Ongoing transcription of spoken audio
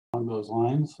along those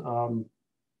lines.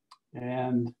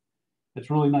 And it's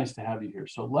really nice to have you here.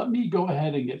 So let me go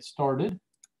ahead and get started.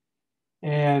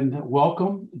 And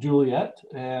welcome, Juliet,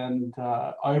 and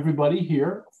everybody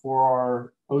here for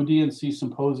our OD&C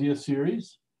Symposia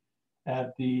series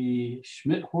at the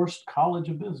Schmidt-Horst College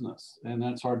of Business. And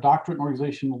that's our Doctorate in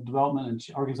Organizational Development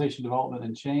and Organization Development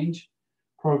and Change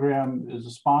program is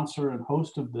a sponsor and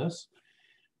host of this.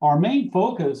 Our main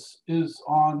focus is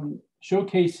on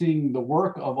showcasing the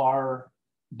work of our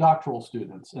doctoral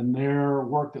students and their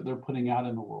work that they're putting out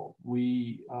in the world.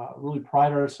 We really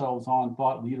pride ourselves on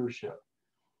thought leadership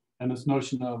and this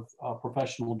notion of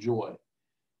professional joy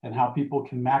and how people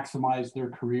can maximize their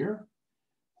career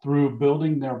through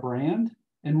building their brand,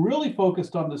 and really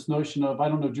focused on this notion of, I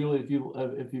don't know, Julie, you've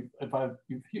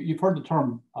heard the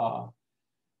term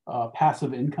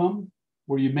passive income,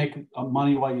 where you make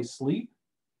money while you sleep.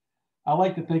 I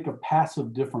like to think of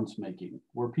passive difference making,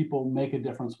 where people make a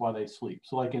difference while they sleep.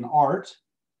 So like in art,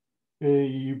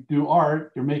 you do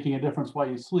art, you're making a difference while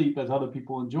you sleep as other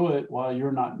people enjoy it while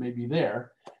you're not maybe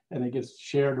there, and it gets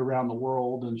shared around the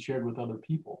world and shared with other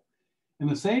people. In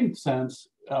the same sense,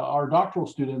 our doctoral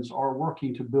students are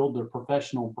working to build their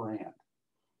professional brand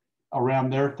around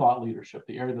their thought leadership,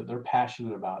 the area that they're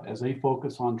passionate about, as they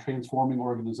focus on transforming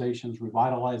organizations,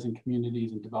 revitalizing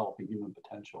communities, and developing human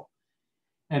potential.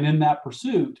 And in that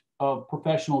pursuit of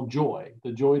professional joy,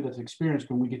 the joy that's experienced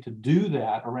when we get to do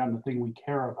that around the thing we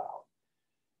care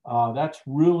about, that's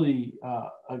really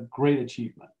a great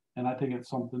achievement. And I think it's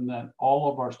something that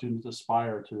all of our students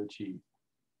aspire to achieve.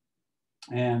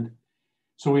 And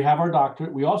so we have our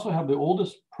doctorate. We also have the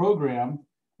oldest program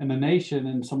in the nation,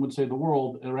 and some would say the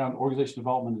world, around organizational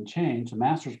development and change, a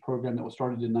master's program that was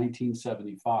started in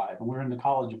 1975. And we're in the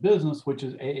College of Business, which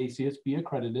is AACSB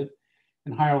accredited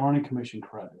and Higher Learning Commission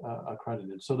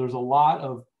accredited. So there's a lot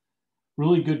of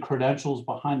really good credentials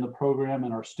behind the program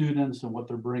and our students and what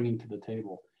they're bringing to the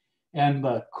table. And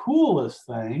the coolest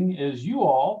thing is you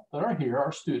all that are here,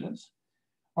 our students,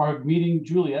 are meeting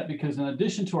Juliet, because in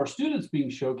addition to our students being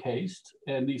showcased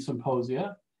in these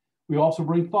symposia, we also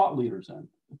bring thought leaders in,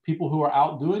 people who are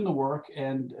out doing the work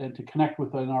and to connect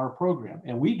within our program.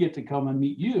 And we get to come and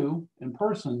meet you in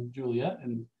person, Juliet,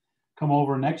 and come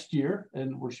over next year.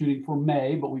 And we're shooting for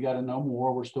May, but we got to know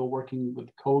more. We're still working with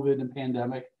COVID and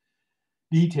pandemic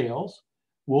details.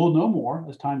 We'll know more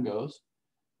as time goes.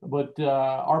 But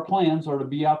our plans are to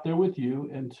be out there with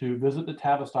you and to visit the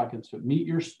Tavistock Institute, meet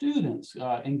your students,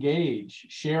 engage,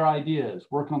 share ideas,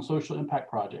 work on social impact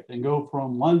project, and go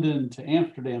from London to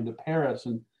Amsterdam to Paris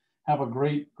and have a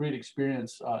great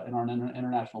experience in our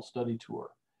international study tour.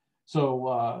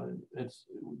 So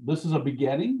this is a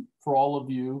beginning for all of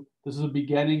you. This is a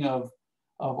beginning of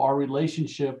our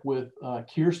relationship with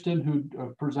Kirsten,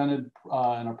 who presented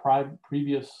in a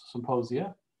previous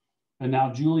symposia, and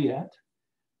now Juliet.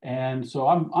 And so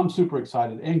I'm super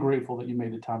excited and grateful that you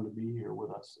made the time to be here with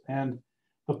us. And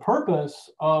the purpose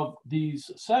of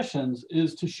these sessions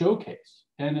is to showcase,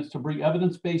 and it's to bring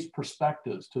evidence-based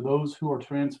perspectives to those who are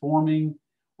transforming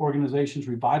organizations,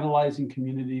 revitalizing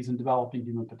communities, and developing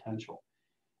human potential.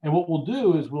 And what we'll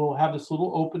do is we'll have this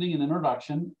little opening and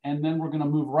introduction, and then we're going to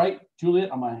move right, Juliet,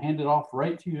 I'm going to hand it off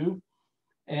right to you.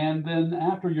 And then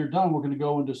after you're done, we're going to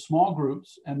go into small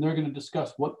groups, and they're going to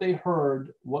discuss what they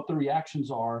heard, what the reactions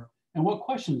are, and what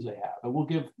questions they have. And we'll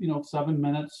give 7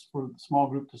 minutes for the small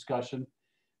group discussion.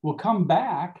 We'll come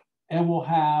back and we'll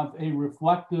have a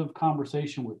reflective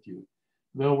conversation with you.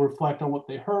 They'll reflect on what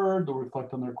they heard, they'll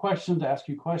reflect on their questions, ask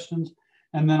you questions,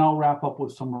 and then I'll wrap up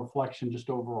with some reflection just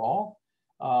overall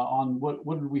on what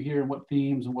did we hear and what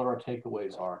themes and what our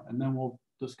takeaways are. And then we'll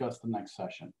discuss the next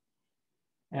session.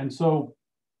 And so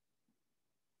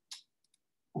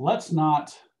let's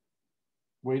not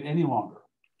wait any longer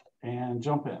and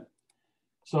jump in.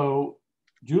 So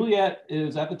Juliet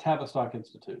is at the Tavistock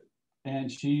Institute,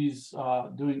 and she's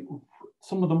doing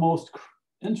some of the most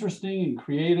interesting and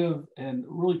creative and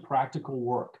really practical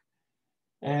work.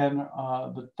 And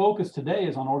the focus today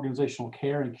is on organizational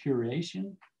care and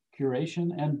curation,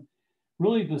 and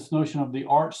really this notion of the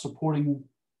arts supporting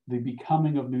the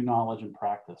becoming of new knowledge and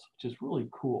practice, which is really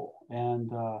cool.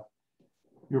 And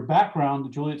your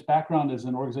background, Juliet's background, is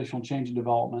in organizational change and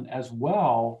development, as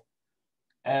well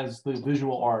as the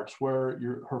visual arts, where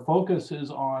her focus is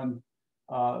on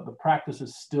the practice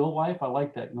is still life. I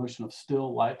like that notion of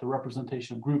still life, the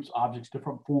representation of groups, objects,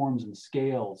 different forms and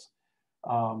scales,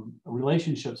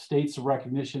 relationships, states of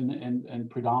recognition and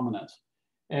predominance.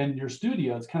 And your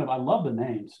studio, it's kind of, I love the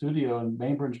name, studio in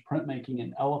Bainbridge Printmaking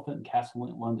in Elephant and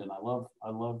Castle London. I love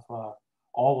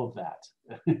all of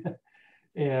that.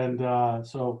 And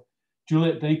so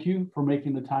Juliet, thank you for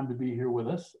making the time to be here with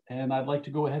us. And I'd like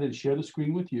to go ahead and share the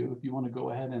screen with you. If you want to go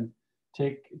ahead and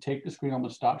take the screen, I'm going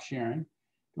to stop sharing.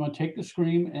 If you want to take the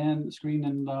screen and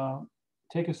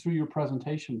take us through your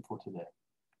presentation for today.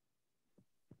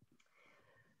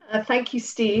 Thank you,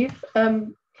 Steve.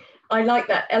 I like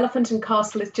that. Elephant and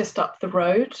Castle is just up the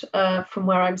road from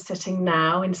where I'm sitting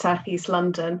now in southeast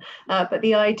London. But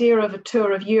the idea of a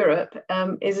tour of Europe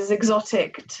is as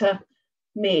exotic to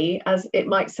me as it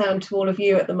might sound to all of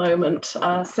you at the moment.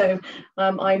 So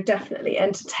I'm definitely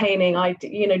entertaining.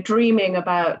 Dreaming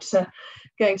about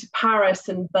going to Paris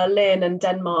and Berlin and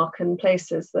Denmark and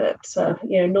places that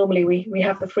normally we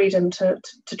have the freedom to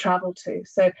travel to.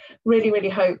 So really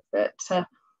hope that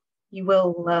you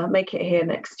will make it here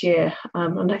next year.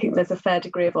 And I think there's a fair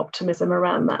degree of optimism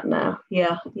around that now.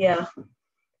 Yeah.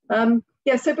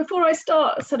 So before I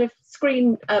start sort of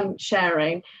screen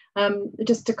sharing,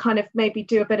 just to kind of maybe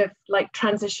do a bit of like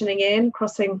transitioning in,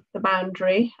 crossing the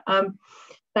boundary.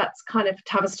 That's kind of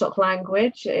Tavistock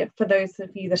language for those of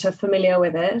you that are familiar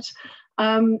with it.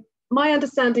 My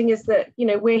understanding is that,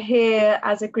 we're here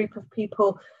as a group of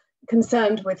people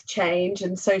concerned with change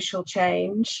and social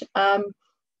change.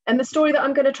 And the story that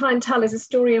I'm going to try and tell is a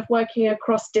story of working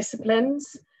across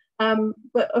disciplines,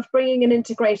 but of bringing an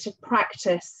integrated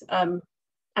practice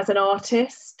as an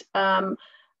artist and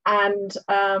an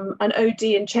OD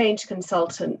and change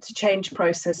consultant to change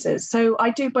processes. So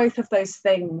I do both of those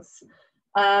things.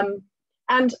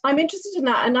 And I'm interested in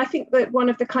that. And I think that one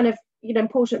of the kind of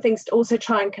important things to also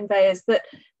try and convey is that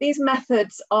these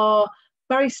methods are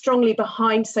very strongly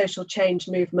behind social change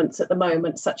movements at the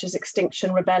moment, such as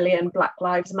Extinction Rebellion, Black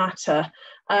Lives Matter,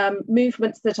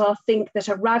 movements that are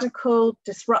radical,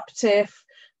 disruptive,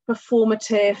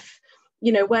 performative,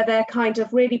 where they're kind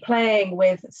of really playing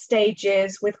with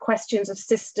stages, with questions of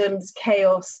systems,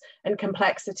 chaos, and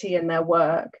complexity in their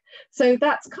work. So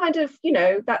that's kind of,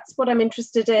 that's what I'm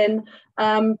interested in.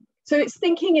 So it's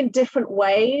thinking in different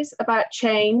ways about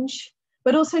change,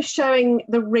 but also showing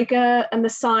the rigor and the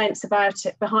science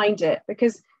behind it,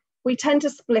 because we tend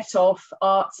to split off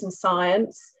arts and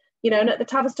science, and at the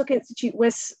Tavistock Institute,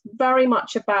 we're very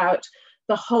much about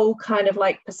the whole kind of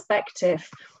like perspective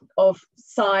of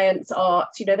science,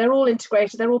 arts, they're all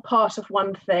integrated, they're all part of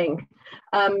one thing.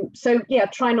 So yeah,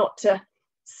 try not to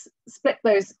split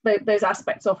those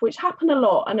aspects off, which happen a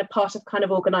lot and are part of kind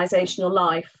of organizational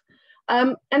life.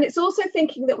 And it's also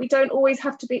thinking that we don't always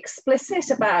have to be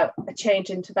explicit about a change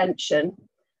intervention,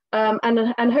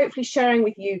 and hopefully sharing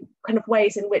with you kind of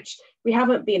ways in which we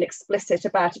haven't been explicit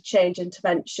about a change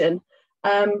intervention,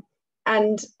 not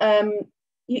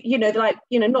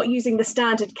using the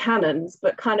standard canons,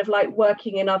 but kind of like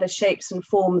working in other shapes and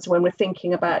forms when we're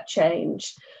thinking about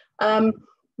change,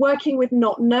 working with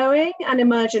not knowing and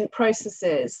emergent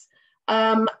processes,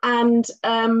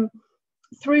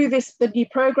 through the new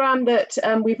program that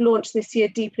we've launched this year,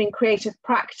 Deepening Creative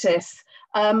Practice,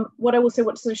 what I also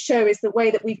want to sort of show is the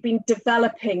way that we've been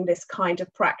developing this kind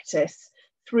of practice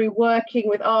through working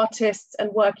with artists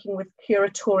and working with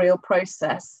curatorial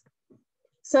process.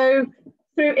 So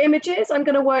through images, I'm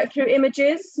going to work through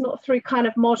images, not through kind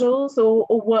of models or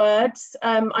words.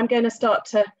 I'm going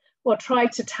to try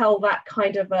to tell that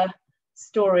kind of a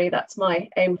story. That's my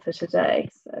aim for today.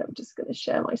 So I'm just going to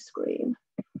share my screen.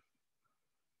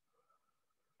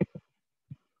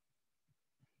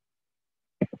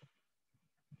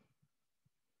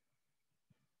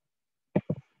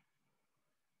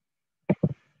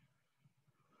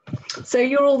 So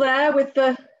you're all there with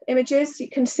the images, you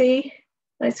can see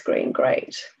my screen,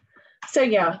 great. So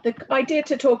yeah, the idea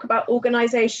to talk about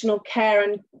organizational care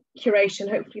and curation,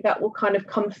 hopefully that will kind of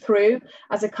come through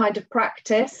as a kind of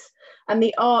practice, and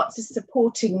the arts is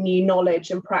supporting new knowledge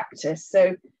and practice.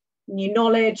 So new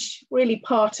knowledge, really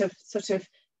part of sort of,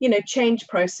 change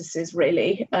processes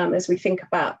really, as we think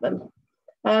about them.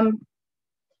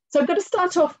 So I'm going to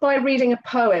start off by reading a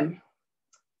poem.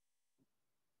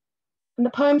 And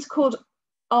the poem's called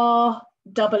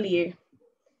R.W.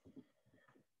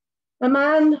 A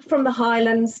man from the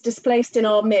Highlands displaced in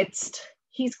our midst,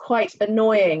 he's quite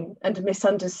annoying and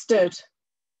misunderstood.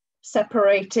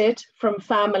 Separated from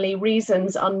family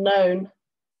reasons unknown,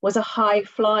 was a high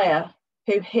flyer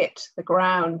who hit the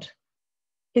ground.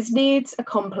 His needs are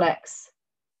complex,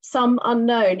 some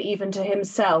unknown even to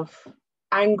himself,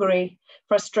 angry,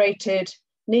 frustrated,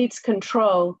 needs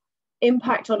control,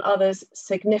 impact on others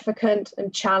significant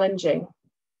and challenging.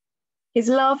 His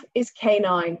love is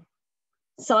canine,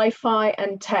 sci-fi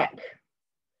and tech.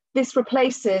 This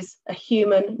replaces a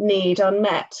human need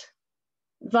unmet.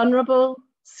 Vulnerable,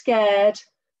 scared,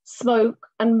 smoke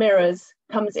and mirrors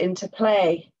comes into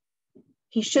play.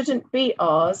 He shouldn't be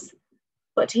ours,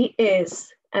 but he is,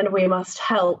 and we must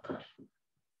help.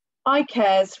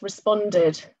 iCares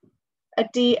responded, a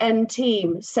DN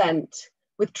team sent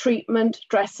with treatment,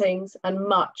 dressings, and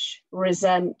much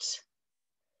resent.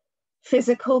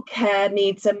 Physical care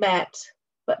needs are met,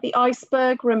 but the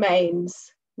iceberg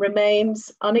remains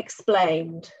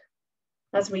unexplained.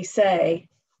 As we say,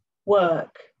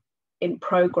 work in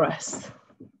progress.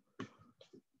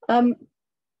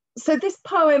 So this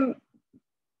poem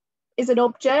is an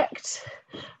object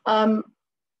and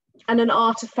an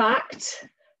artifact.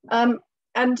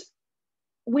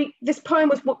 This poem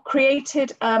was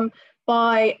created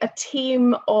by a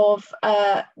team of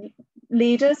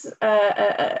leaders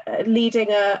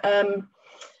leading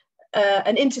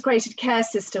an integrated care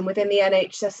system within the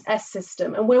NHS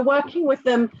system. And we're working with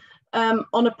them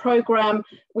on a programme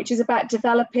which is about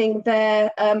developing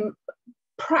their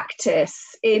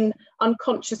practice in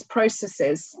unconscious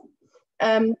processes.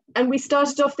 And we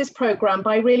started off this programme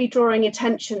by really drawing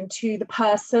attention to the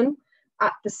person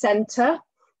at the centre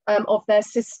of their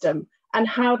system and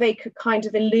how they could kind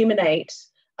of illuminate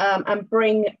and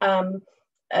bring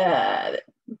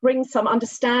some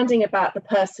understanding about the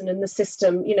person and the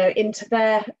system, you know, into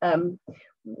their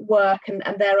work and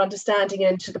their understanding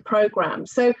into the programme.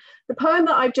 So the poem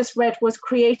that I've just read was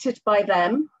created by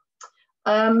them,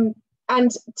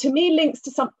 and to me links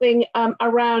to something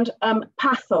around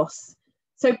pathos.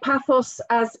 So pathos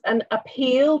as an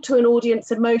appeal to an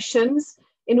audience's emotions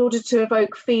in order to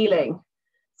evoke feeling.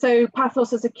 So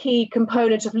pathos as a key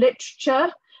component of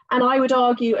literature, and I would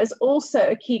argue as also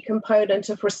a key component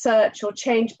of research or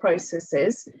change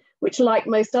processes, which, like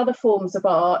most other forms of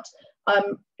art,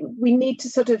 we need to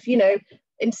sort of, you know,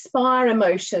 inspire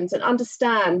emotions and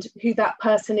understand who that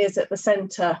person is at the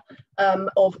centre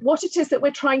of what it is that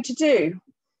we're trying to do.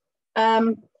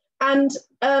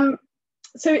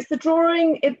 So it's the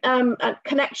drawing a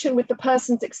connection with the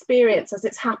person's experience as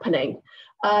it's happening,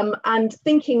 and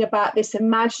thinking about this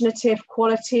imaginative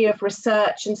quality of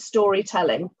research and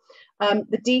storytelling.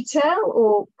 The detail,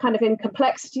 or kind of in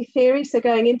complexity theory, so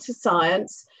going into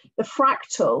science, the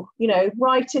fractal, you know,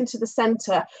 right into the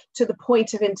centre to the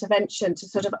point of intervention to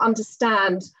sort of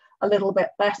understand a little bit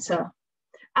better.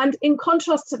 And in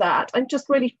contrast to that, I just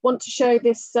really want to show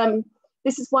this.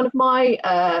 This is one of my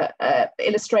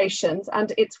illustrations,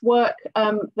 and it's work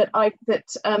that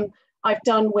I've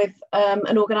done with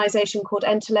an organisation called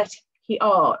Entelechi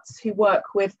Arts, who work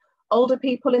with older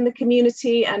people in the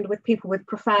community and with people with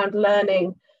profound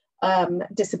learning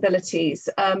disabilities.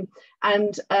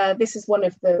 This is one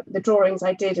of the drawings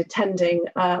I did attending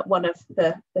one of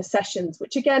the sessions,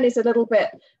 which again is a little bit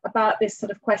about this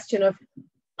sort of question of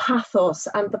pathos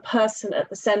and the person at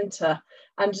the centre,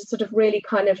 and just sort of really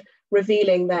kind of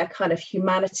revealing their kind of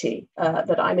humanity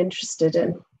that I'm interested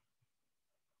in.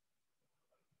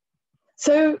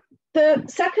 So the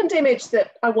second image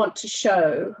that I want to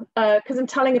show, because I'm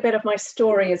telling a bit of my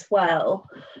story as well,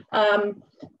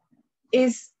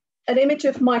 is an image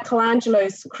of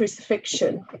Michelangelo's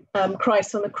crucifixion,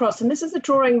 Christ on the cross. And this is a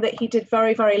drawing that he did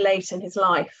very, very late in his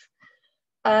life.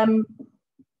 And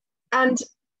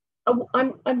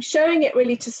I'm showing it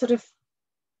really to sort of,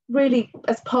 really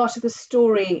as part of the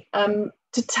story,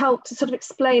 to sort of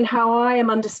explain how I am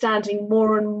understanding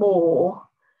more and more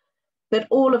that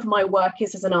all of my work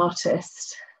is as an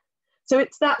artist. So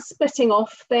it's that splitting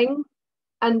off thing,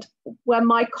 and where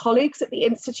my colleagues at the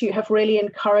Institute have really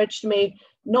encouraged me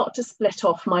not to split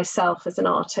off myself as an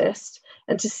artist,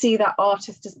 and to see that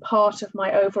artist as part of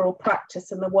my overall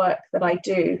practice and the work that I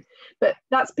do. But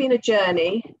that's been a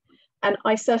journey, and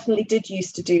I certainly did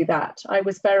used to do that. I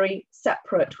was very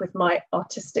separate with my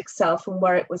artistic self and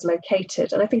where it was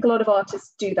located. And I think a lot of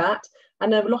artists do that.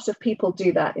 And a lot of people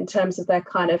do that in terms of their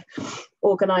kind of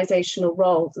organisational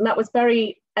roles. And that was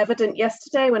very evident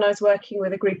yesterday when I was working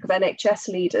with a group of NHS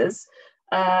leaders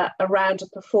around a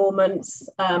performance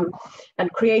and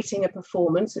creating a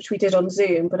performance, which we did on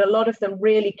Zoom. But a lot of them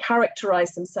really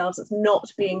characterised themselves as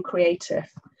not being creative.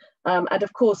 And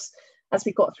of course, as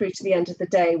we got through to the end of the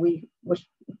day,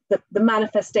 the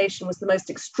manifestation was the most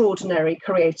extraordinary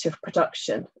creative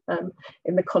production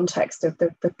in the context of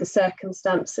the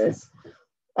circumstances.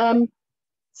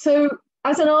 So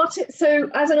as an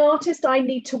artist, I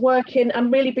need to work in,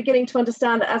 I'm really beginning to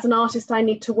understand that as an artist, I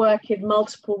need to work in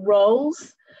multiple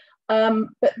roles,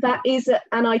 but that is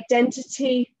an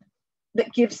identity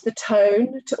that gives the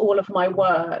tone to all of my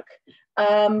work.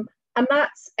 And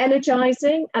that's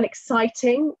energizing and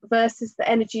exciting versus the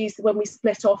energies when we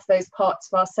split off those parts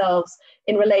of ourselves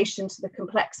in relation to the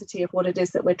complexity of what it is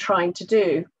that we're trying to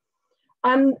do.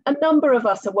 And a number of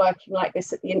us are working like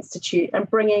this at the Institute and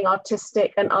bringing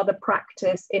artistic and other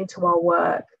practice into our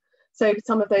work. So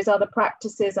some of those other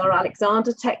practices are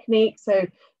Alexander technique, so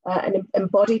an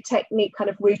embodied technique kind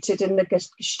of rooted in the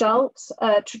Gestalt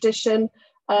tradition,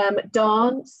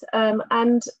 dance,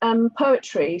 and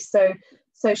poetry. So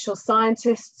social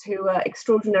scientists who are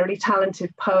extraordinarily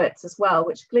talented poets as well,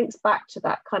 which links back to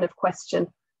that kind of question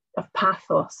of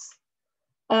pathos.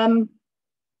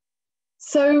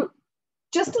 So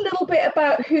just a little bit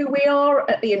about who we are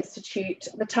at the Institute,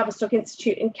 the Tavistock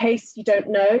Institute, in case you don't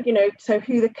know, so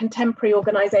who the contemporary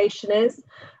organisation is.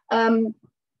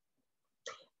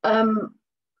 We're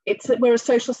a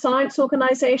social science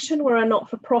organisation, we're a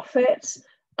not-for-profit,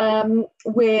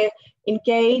 we're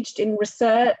engaged in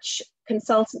research,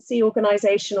 consultancy,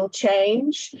 organisational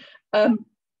change,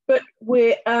 but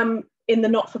we're in the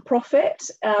not-for-profit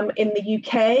in the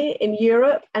UK, in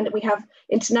Europe, and we have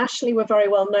internationally, we're very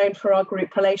well known for our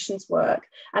group relations work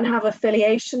and have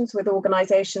affiliations with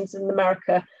organisations in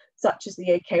America, such as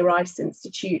the A.K. Rice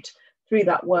Institute, through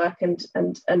that work and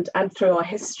through our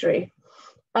history.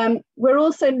 We're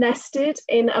also nested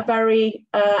in a very,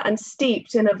 and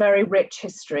steeped in a very rich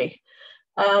history.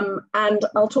 And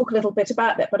I'll talk a little bit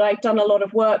about that, but I've done a lot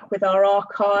of work with our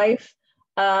archive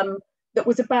that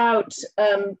was about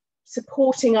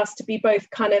supporting us to be both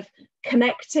kind of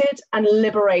connected and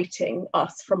liberating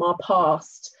us from our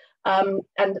past. And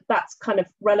that's kind of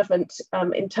relevant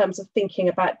in terms of thinking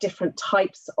about different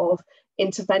types of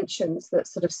interventions that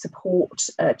sort of support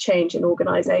change in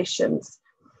organisations.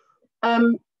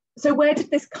 So where did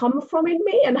this come from in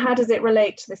me and how does it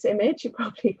relate to this image? You're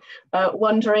probably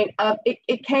wondering.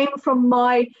 It came from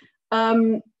my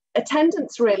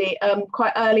attendance really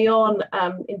quite early on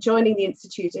in joining the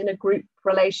Institute in a group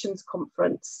relations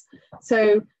conference.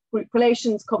 So group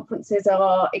relations conferences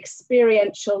are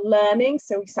experiential learning.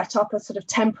 So we set up a sort of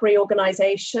temporary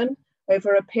organisation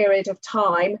over a period of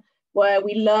time where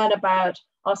we learn about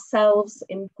ourselves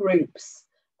in groups.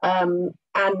 Through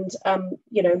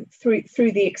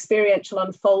the experiential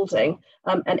unfolding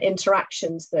and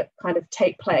interactions that kind of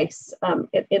take place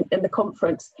in the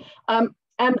conference.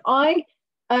 And I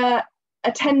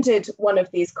attended one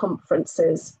of these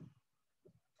conferences,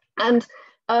 and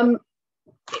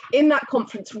in that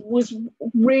conference was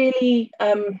really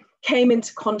came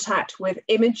into contact with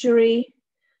imagery,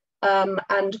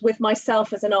 and with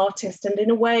myself as an artist, and in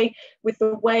a way, with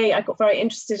the way I got very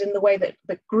interested in the way that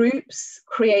the groups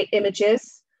create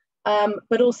images,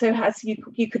 but also as you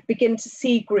could begin to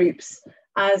see groups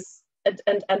as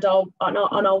and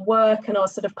our work and our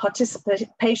sort of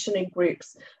participation in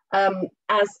groups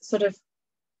as sort of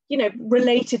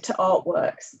related to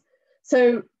artworks.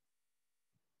 So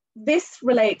this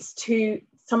relates to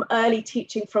some early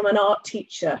teaching from an art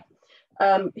teacher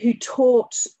who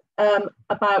taught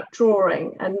about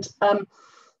drawing, and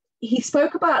he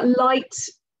spoke about light.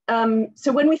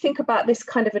 So when we think about this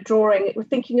kind of a drawing, we're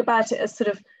thinking about it as sort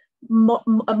of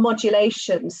a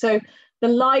modulation. So the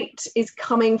light is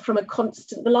coming from a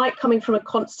constant, the light coming from a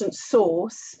constant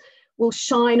source will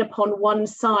shine upon one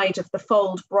side of the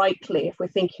fold brightly if we're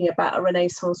thinking about a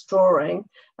Renaissance drawing.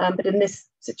 But in this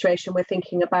situation, we're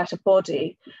thinking about a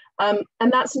body. And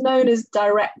that's known as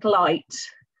direct light.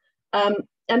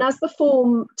 And as the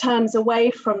form turns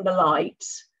away from the light,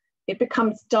 it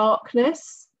becomes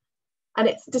darkness. And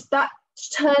it's just that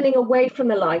turning away from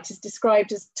the light is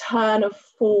described as turn of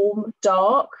form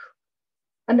dark.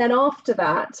 And then after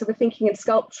that, so we're thinking in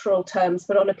sculptural terms,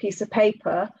 but on a piece of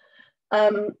paper,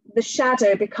 the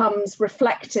shadow becomes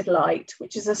reflected light,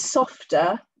 which is a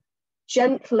softer,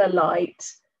 gentler light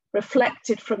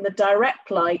reflected from the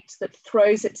direct light that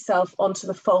throws itself onto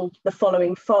the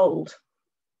following fold.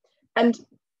 And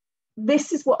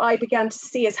this is what I began to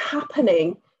see as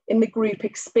happening in the group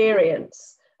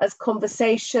experience as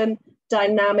conversation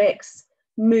dynamics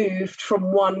moved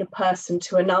from one person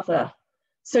to another.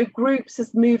 So groups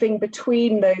as moving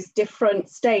between those different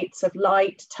states of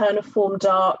light, turn of form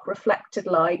dark, reflected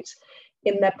light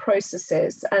in their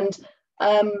processes. And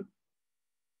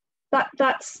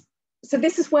so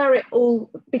this is where it all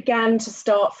began to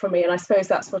start for me. And I suppose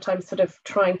that's what I'm sort of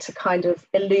trying to kind of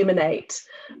illuminate.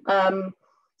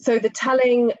 So the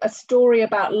telling a story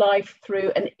about life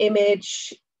through an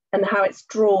image and how it's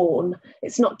drawn,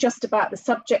 it's not just about the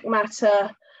subject matter,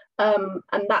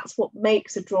 and that's what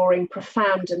makes a drawing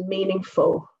profound and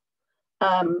meaningful.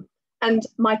 And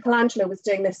Michelangelo was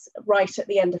doing this right at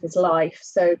the end of his life.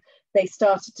 So they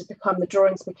started to become, the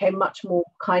drawings became much more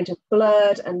kind of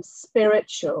blurred and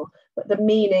spiritual, but the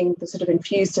meaning that sort of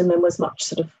infused in them was much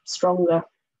sort of stronger.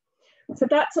 So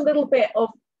that's a little bit of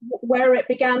where it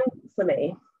began for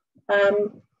me.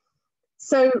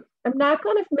 So I'm now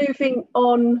kind of moving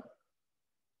on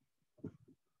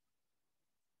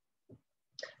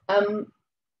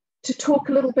to talk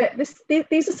a little bit.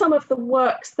 These are some of the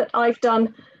works that I've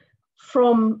done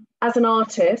as an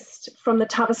artist from the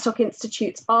Tavistock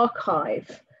Institute's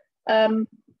archive. And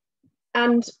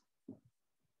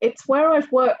it's where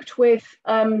I've worked with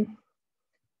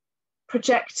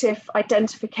projective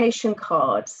identification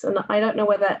cards. And I don't know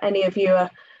whether any of you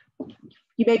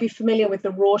may be familiar with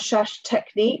the Rorschach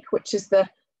technique, which is the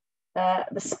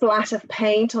splat of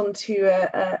paint onto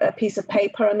a piece of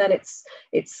paper, and then it's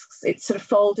sort of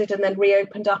folded and then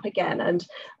reopened up again, and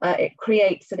it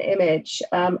creates an image,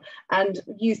 and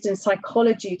used in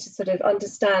psychology to sort of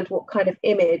understand what kind of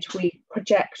image we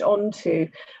project onto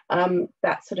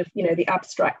that sort of, the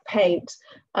abstract paint.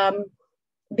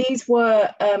 These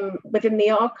were within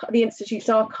the Institute's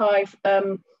archive.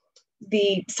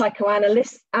 The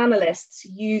psychoanalysts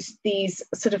used these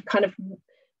sort of kind of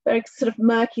very sort of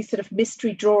murky sort of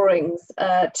mystery drawings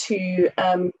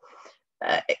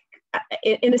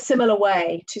in a similar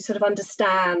way to sort of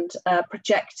understand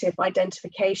projective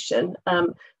identification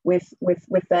with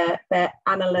their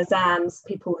analysans,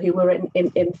 people who were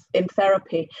in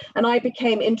therapy. And I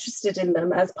became interested in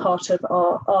them as part of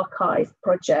our archive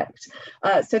project.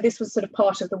 So this was sort of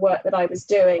part of the work that I was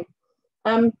doing.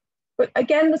 But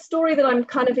again, the story that I'm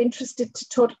kind of interested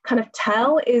to kind of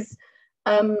tell is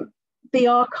the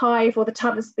archive, or the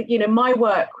Tavistock, my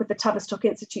work with the Tavistock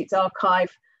Institute's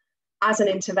archive as an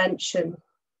intervention.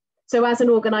 So as an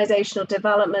organizational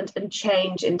development and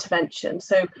change intervention.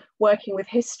 So working with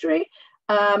history,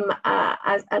 so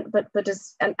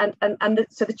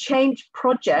the change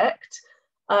project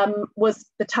was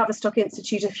the Tavistock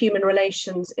Institute of Human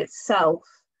Relations itself.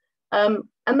 And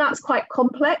that's quite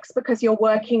complex because you're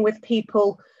working with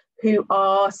people who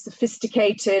are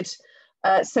sophisticated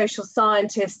social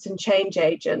scientists and change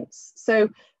agents. So,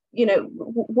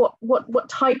 what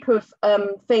type of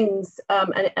things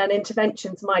and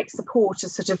interventions might support a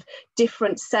sort of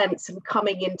different sense and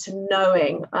coming into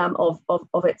knowing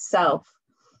of itself.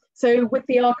 So with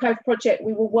the archive project,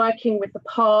 we were working with the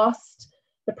past,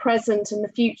 the present and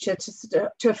the future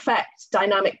to affect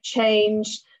dynamic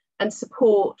change and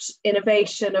support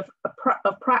innovation of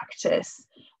practice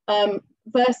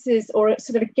versus, or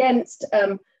sort of against,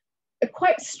 a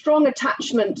quite strong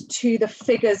attachment to the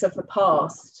figures of the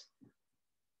past.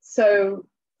 So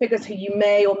figures who you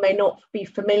may or may not be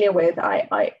familiar with,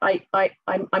 I'm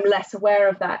less aware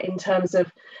of that in terms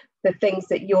of the things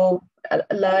that you're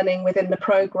learning within the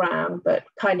program, but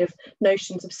kind of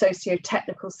notions of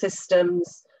socio-technical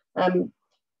systems,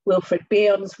 Wilfred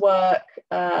Bion's work.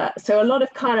 So a lot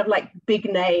of kind of like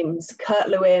big names, Kurt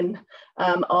Lewin,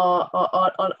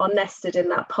 are nested in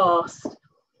that past.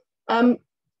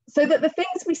 So that the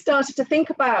things we started to think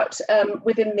about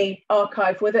within the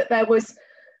archive were that there was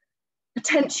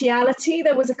potentiality,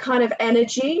 there was a kind of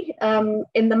energy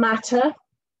in the matter,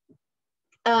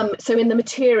 so in the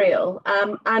material,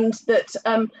 and that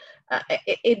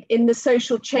in the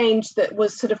social change that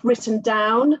was sort of written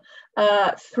down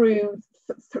through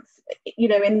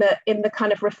in the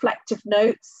kind of reflective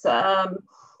notes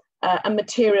and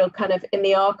material kind of in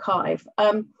the archive.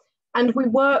 And we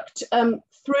worked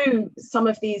through some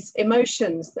of these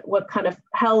emotions that were kind of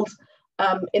held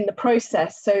in the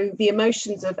process. So the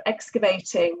emotions of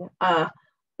excavating the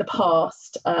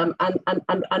past and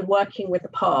working with the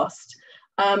past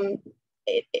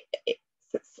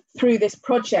through this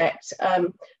project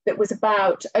that was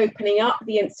about opening up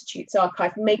the Institute's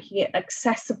archive, making it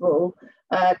accessible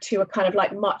to a kind of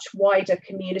like much wider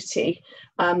community.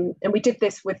 And we did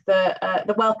this with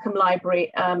the Wellcome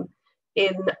Library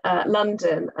in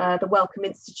London, the Wellcome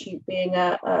Institute being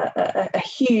a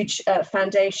huge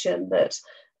foundation that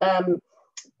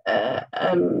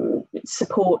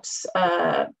supports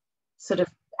sort of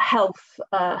health,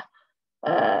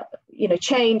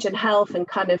 change and health and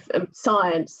kind of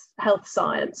science, health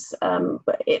science,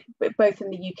 but both in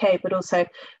the UK, but also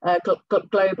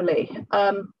globally.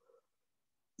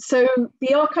 So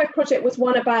the archive project was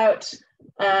one about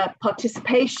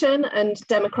participation and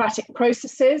democratic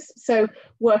processes, so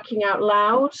working out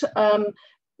loud,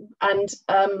 and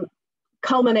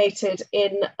culminated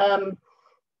in our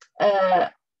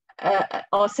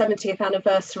 70th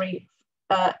anniversary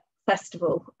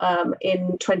festival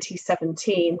in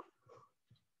 2017.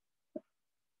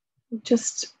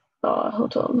 Just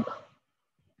hold on.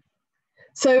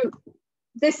 So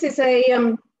this is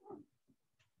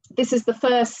this is the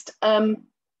first.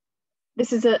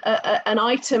 This is an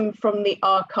item from the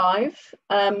archive,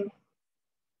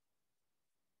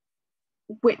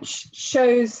 which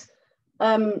shows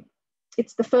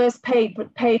it's the first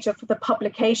page of the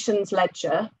publications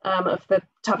ledger of the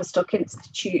Tavistock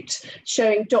Institute,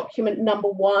 showing document number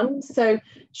 1. So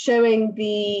showing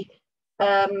the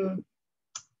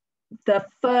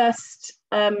first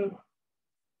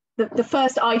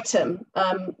item,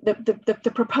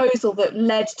 the proposal that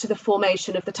led to the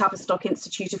formation of the Tavistock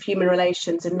Institute of Human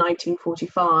Relations in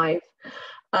 1945.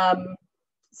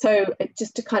 So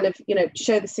just to kind of, you know,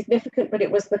 show the significance, but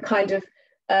it was the kind of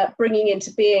bringing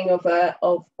into being of an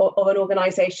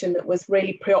organisation that was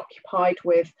really preoccupied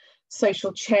with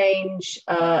social change,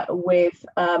 with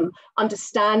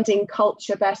understanding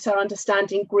culture better,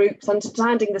 understanding groups,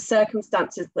 understanding the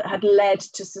circumstances that had led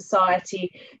to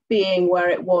society being where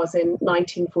it was in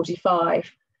 1945.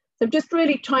 So just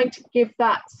really trying to give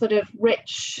that sort of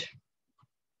rich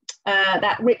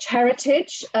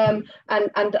heritage and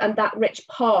that rich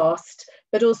past,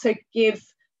 but also give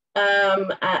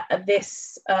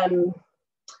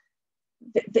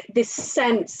this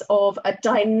sense of a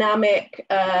dynamic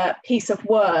piece of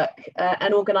work,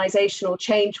 an organisational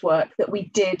change work that we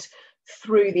did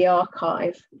through the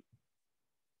archive.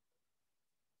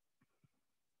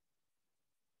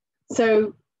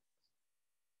 So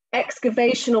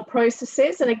excavational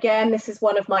processes, and again, this is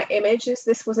one of my images.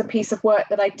 This was a piece of work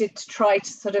that I did to try to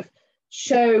sort of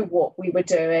show what we were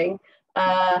doing,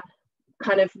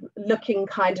 kind of looking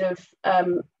kind of,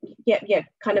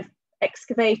 kind of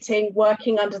excavating,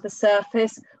 working under the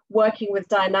surface, working with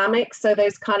dynamics. So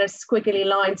those kind of squiggly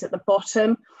lines at the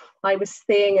bottom, I was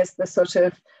seeing as the sort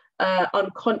of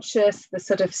unconscious, the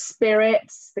sort of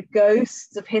spirits, the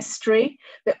ghosts of history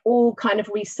that all kind of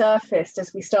resurfaced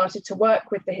as we started to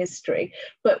work with the history.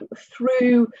 But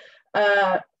through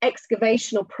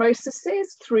excavational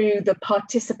processes, through the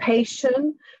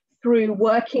participation, through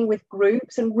working with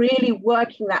groups and really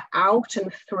working that out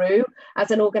and through as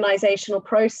an organizational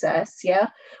process,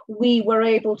 we were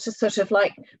able to sort of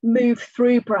like move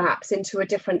through perhaps into a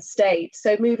different state.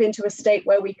 So move into a state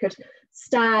where we could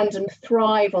stand and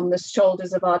thrive on the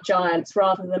shoulders of our giants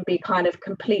rather than be kind of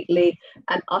completely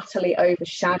and utterly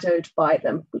overshadowed by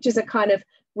them, which is a kind of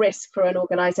risk for an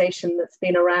organization that's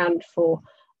been around for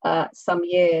some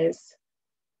years.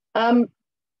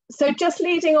 So just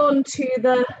leading on to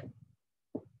the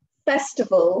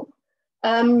festival.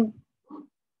 So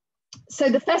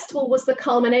the festival was the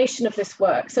culmination of this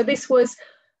work. So this was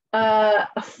a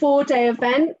 4-day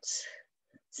event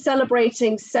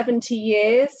celebrating 70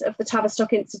 years of the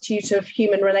Tavistock Institute of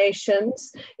Human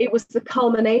Relations. It was the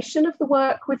culmination of the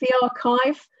work with the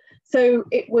archive. So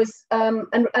it was,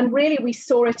 and really we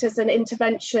saw it as an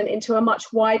intervention into a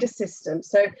much wider system.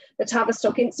 So the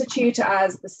Tavistock Institute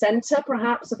as the centre,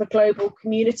 perhaps, of a global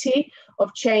community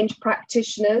of change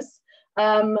practitioners.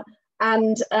 We're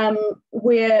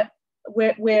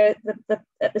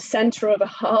at the centre of a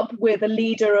hub. We're the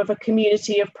leader of a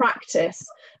community of practice.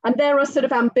 And there are sort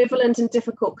of ambivalent and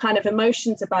difficult kind of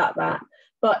emotions about that.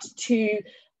 But to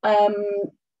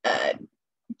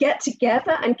get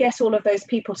together and get all of those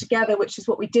people together, which is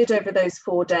what we did over those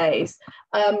 4 days,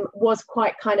 was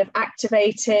quite kind of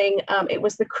activating. It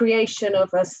was the creation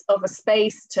of a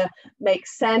space to make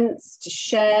sense, to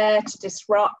share, to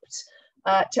disrupt,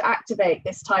 to activate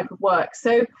this type of work.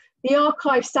 So the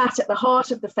archive sat at the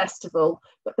heart of the festival,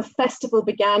 but the festival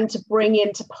began to bring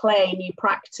into play new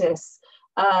practice,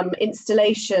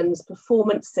 installations,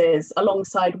 performances,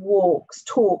 alongside walks,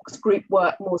 talks, group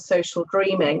work, more social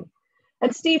dreaming.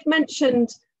 And Steve mentioned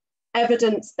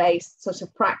evidence-based sort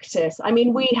of practice. I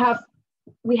mean, we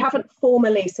haven't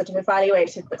formally sort of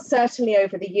evaluated, but certainly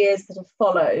over the years that have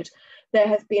followed, there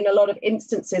has been a lot of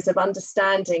instances of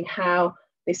understanding how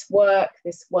this work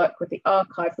with the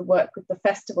archive, the work with the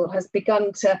festival has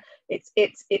begun to, it's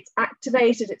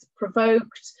activated, it's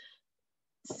provoked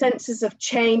senses of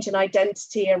change and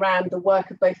identity around the work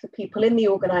of both the people in the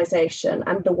organisation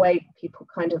and the way people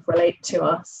kind of relate to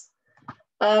us.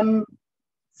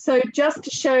 So just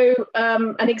to show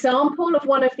an example of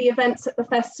one of the events at the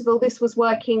festival, this was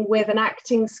working with an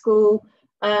acting school,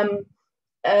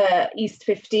 East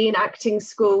 15 acting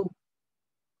school,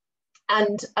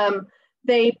 and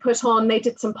they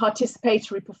did some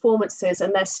participatory performances,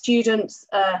 and their students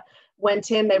went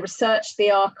in, they researched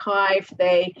the archive,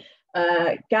 they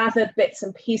gathered bits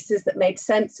and pieces that made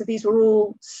sense. So these were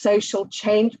all social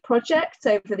change projects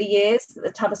over the years that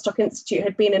the Tavistock Institute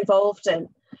had been involved in.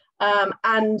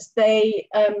 And they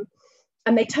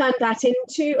turned that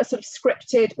into a sort of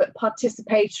scripted but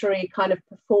participatory kind of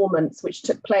performance, which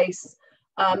took place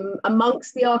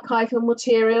amongst the archival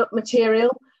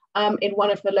material in one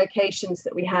of the locations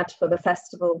that we had for the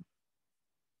festival.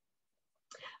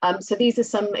 So these are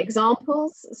some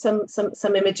examples,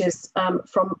 some images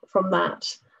from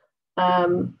that.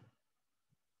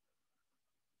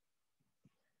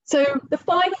 So the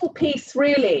final piece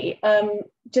really,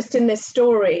 just in this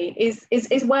story, is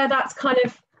where that's kind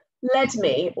of led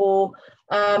me or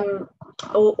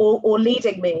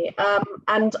leading me.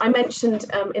 And I mentioned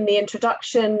in the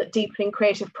introduction, deepening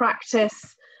creative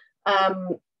practice.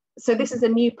 So this is a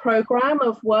new program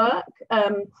of work,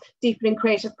 deepening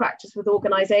creative practice with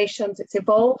organizations. It's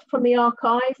evolved from the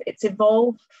archive. It's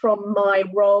evolved from my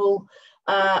role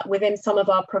within some of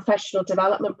our professional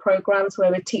development programs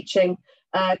where we're teaching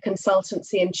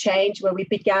consultancy and change, where we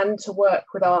began to work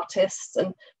with artists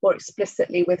and more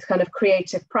explicitly with kind of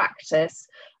creative practice.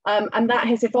 And that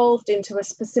has evolved into a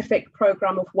specific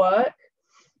program of work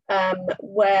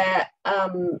where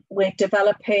we're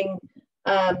developing,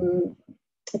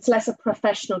 it's less a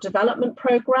professional development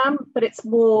program, but it's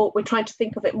more, we're trying to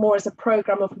think of it more as a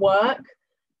program of work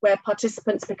where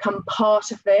participants become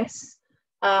part of this.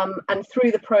 And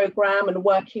through the program and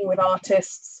working with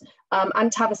artists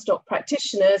and Tavistock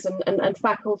practitioners and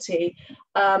faculty,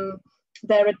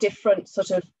 there are different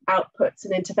sort of outputs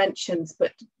and interventions,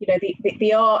 but you know,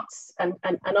 the arts and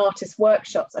artist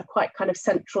workshops are quite kind of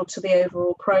central to the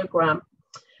overall program.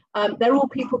 They're all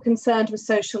people concerned with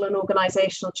social and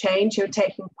organizational change who are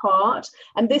taking part.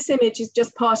 And this image is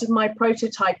just part of my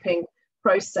prototyping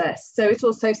process. So it's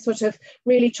also sort of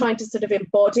really trying to sort of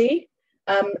embody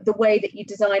the way that you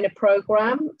design a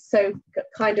program. So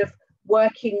kind of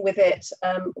working with it,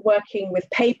 working with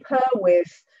paper, with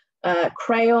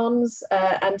crayons,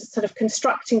 and sort of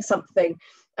constructing something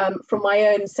from my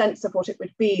own sense of what it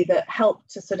would be that helped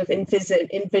to sort of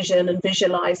envision and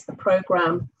visualize the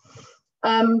program.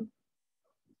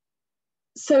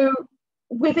 So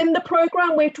within the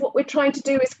program, what we're trying to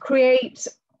do is create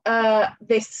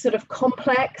this sort of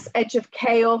complex edge of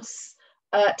chaos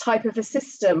type of a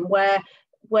system where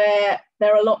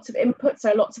there are lots of inputs,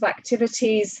 there are lots of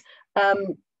activities.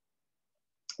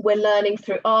 We're learning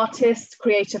through artists,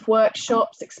 creative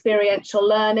workshops, experiential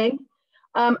learning.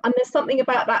 And there's something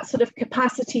about that sort of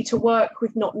capacity to work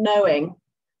with not knowing.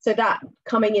 So that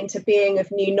coming into being of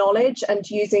new knowledge and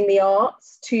using the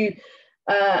arts to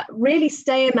really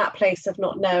stay in that place of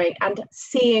not knowing and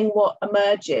seeing what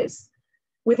emerges.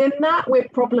 Within that, we're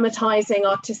problematizing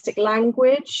artistic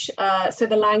language, so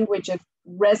the language of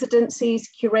residencies,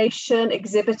 curation,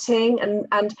 exhibiting,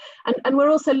 and we're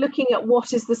also looking at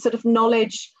what is the sort of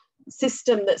knowledge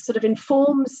system that sort of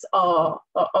informs our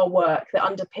work, that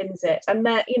underpins it, and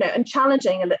that, you know, and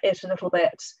challenging it a little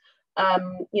bit.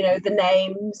 You know, the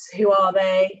names, who are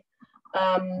they?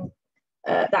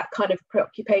 That kind of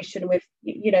preoccupation with,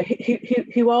 you know,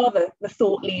 who are the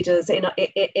thought leaders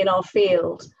in our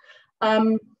field.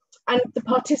 And the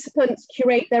participants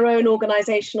curate their own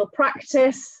organizational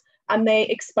practice and they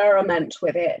experiment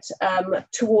with it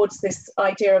towards this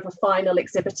idea of a final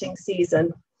exhibiting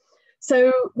season.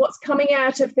 So what's coming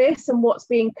out of this and what's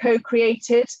being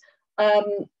co-created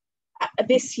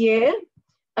this year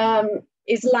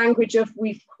is language of,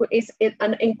 is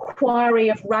an inquiry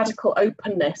of radical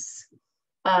openness.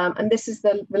 And this is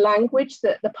the language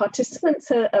that the participants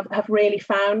have really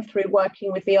found through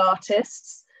working with the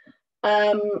artists.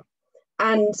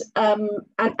 And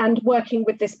working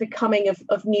with this becoming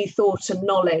of new thought and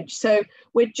knowledge. So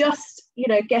we're just, you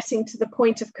know, getting to the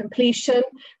point of completion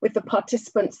with the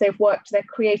participants. They're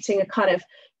creating a kind of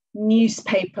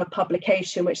newspaper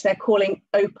publication, which they're calling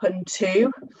Open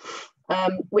To,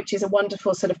 which is a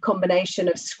wonderful sort of combination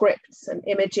of scripts and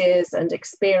images and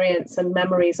experience and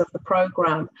memories of the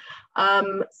program.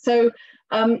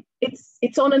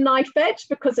 It's on a knife edge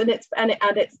because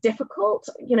it's difficult,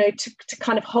 you know, to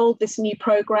kind of hold this new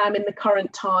program in the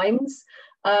current times.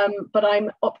 But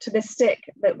I'm optimistic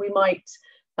that we might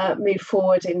move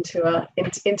forward into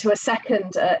a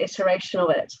second iteration of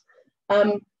it.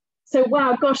 So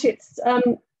wow, gosh, it's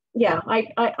yeah,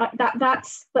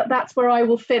 that's where I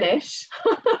will finish.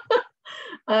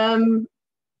 And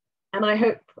I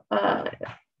hope.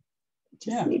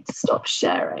 Just need to stop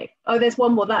sharing. Oh, there's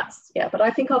one more. But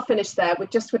I think I'll finish there with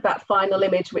that final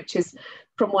image, which is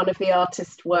from one of the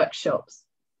artist workshops.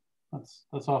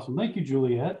 That's awesome. Thank you,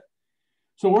 Juliet.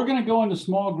 So we're going to go into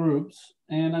small groups,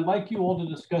 and I'd like you all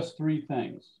to discuss 3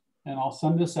 things, and I'll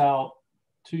send this out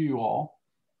to you all.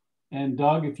 And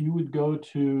Doug, if you would go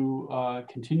to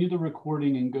continue the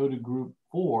recording and go to group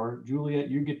 4, Juliet,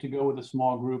 you get to go with a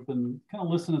small group and kind of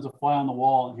listen as a fly on the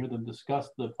wall and hear them discuss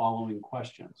the following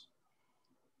questions.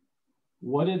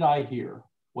 What did I hear?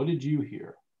 What did you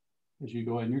hear? As you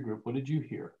go in your group, what did you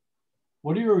hear?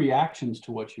 What are your reactions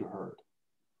to what you heard?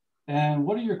 And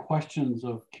what are your questions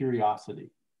of curiosity?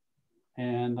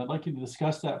 And I'd like you to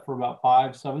discuss that for about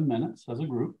 5-7 minutes as a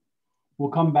group. We'll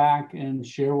come back and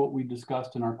share what we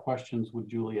discussed in our questions with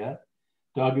Juliet.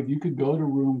 Doug, if you could go to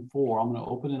room 4, I'm going to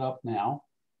open it up now.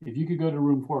 If you could go to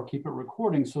room 4, keep it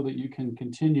recording so that you can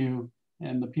continue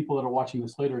and the people that are watching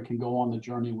this later can go on the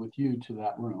journey with you to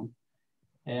that room.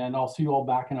 And I'll see you all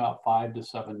back in about 5 to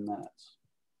 7 minutes.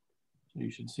 So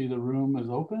you should see the room is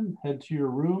open. Head to your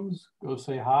rooms, go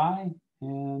say hi,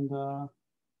 and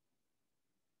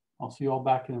I'll see you all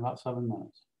back in about 7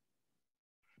 minutes.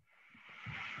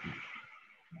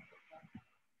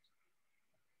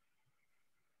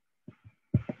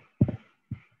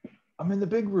 I'm in the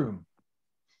big room.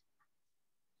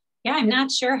 Yeah, I'm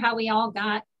not sure how we all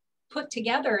got put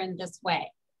together in this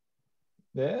way.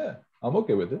 Yeah, I'm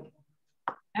okay with it.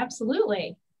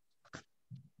 Absolutely.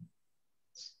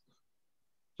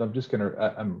 So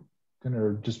I'm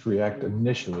gonna just react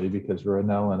initially because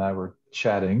Ronell and I were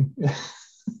chatting.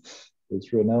 Because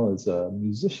Ronell is a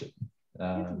musician,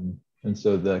 and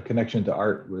so the connection to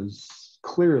art was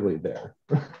clearly there.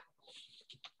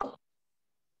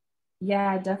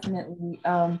 Yeah, definitely.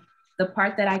 The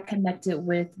part that I connected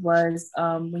with was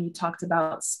when you talked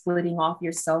about splitting off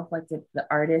yourself, like the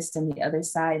artist and the other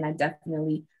side. And I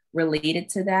definitely related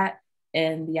to that.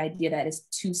 And the idea that it's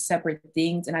two separate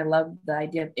things. And I love the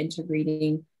idea of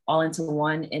integrating all into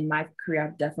one. In my career,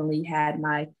 I've definitely had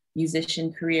my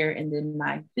musician career and then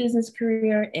my business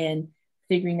career, and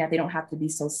figuring that they don't have to be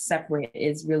so separate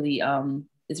is really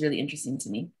interesting to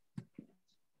me.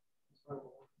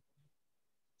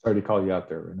 Sorry to call you out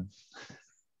there, Rena.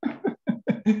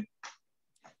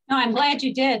 No, I'm glad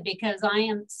you did, because I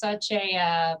am such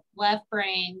a left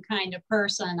brain kind of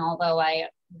person, although I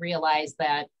realize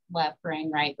that left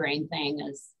brain, right brain thing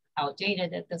is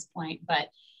outdated at this point. But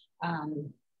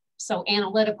so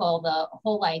analytical, the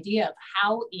whole idea of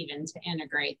how even to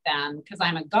integrate them, because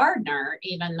I'm a gardener,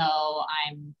 even though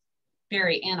I'm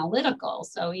very analytical.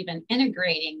 So even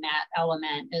integrating that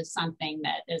element is something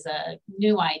that is a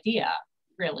new idea,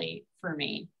 really, for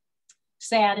me.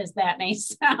 Sad as that may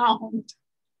sound.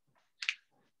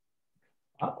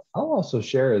 I'll also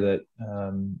share that,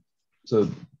 so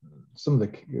some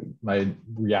of my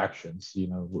reactions,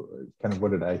 kind of what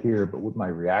did I hear, but what my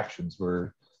reactions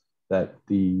were that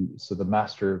the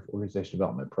Master of Organization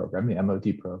Development program, the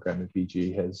MOD program at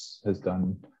BG has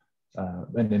done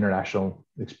an international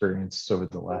experience over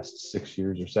the last 6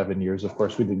 years or 7 years. Of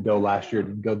course, we didn't go last year,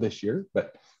 didn't go this year,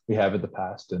 but we have in the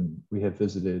past, and we have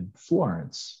visited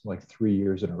Florence like 3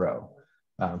 years in a row,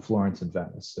 Florence and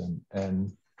Venice,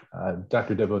 and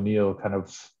Dr. Deb O'Neill kind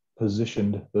of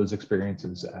positioned those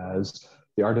experiences as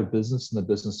the art of business and the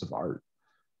business of art,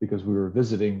 because we were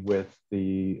visiting with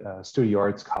the Studio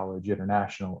Arts College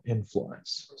International in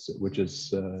Florence, which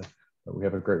is, we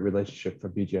have a great relationship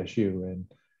from BGSU.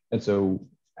 And so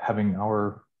having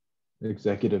our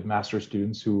executive master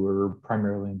students who were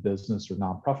primarily in business or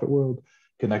nonprofit world,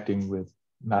 connecting with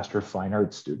Master of Fine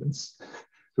Arts students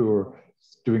who are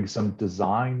doing some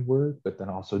design work, but then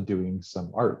also doing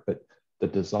some art. But the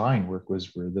design work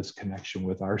was where this connection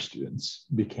with our students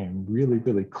became really,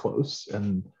 really close.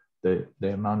 And the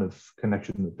amount of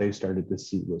connection that they started to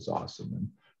see was awesome. And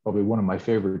probably one of my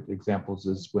favorite examples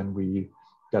is when we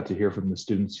got to hear from the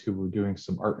students who were doing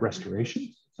some art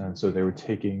restoration. And so they were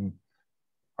taking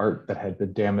art that had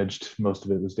been damaged. Most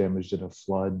of it was damaged in a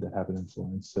flood that happened in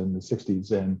Florence in the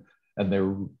 60s. And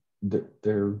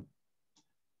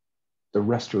the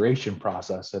restoration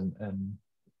process and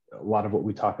a lot of what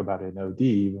we talk about in OD,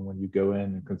 even when you go in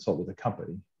and consult with a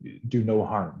company, do no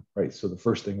harm, right? So the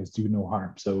first thing is do no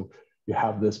harm. So you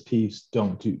have this piece,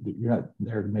 you're not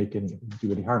there to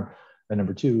do any harm. And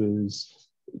number two is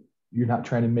you're not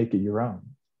trying to make it your own.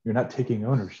 You're not taking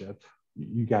ownership.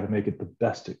 You got to make it the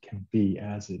best it can be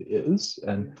as it is.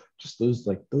 And just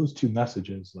those two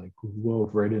messages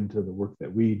wove right into the work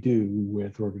that we do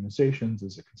with organizations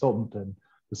as a consultant, and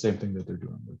the same thing that they're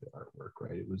doing with the artwork,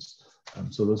 right? It was,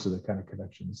 so those are the kind of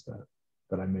connections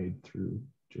that I made through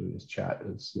Julia's chat.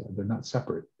 Is they're not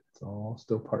separate. It's all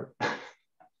still part.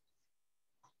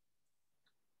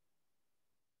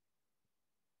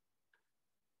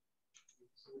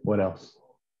 What else?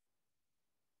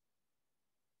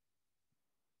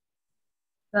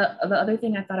 The other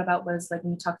thing I thought about was like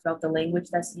when you talked about the language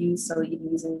that's used. So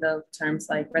even using the terms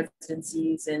like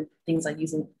residencies and things like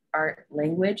using art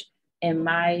language. In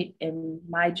my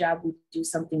job, we do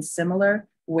something similar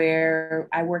where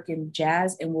I work in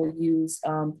jazz and we'll use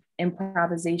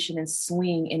improvisation and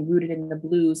swing and rooted in the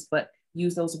blues, but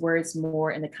use those words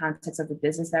more in the context of the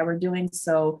business that we're doing.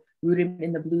 So rooted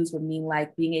in the blues would mean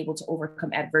like being able to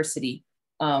overcome adversity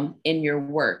in your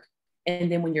work.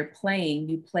 And then when you're playing,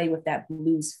 you play with that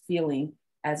blues feeling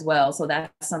as well. So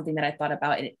that's something that I thought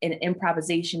about. And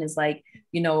improvisation is like,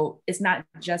 you know, it's not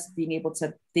just being able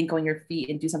to think on your feet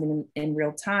and do something in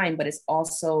real time, but it's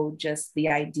also just the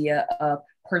idea of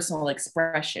personal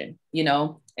expression, you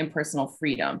know, and personal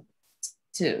freedom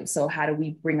too. So how do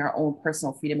we bring our own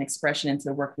personal freedom expression into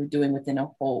the work we're doing within a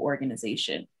whole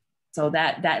organization? So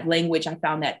that language, I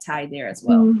found that tied there as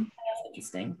well. That's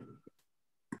interesting.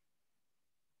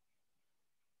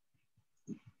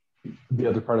 The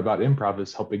other part about improv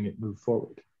is helping it move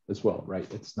forward as well, right?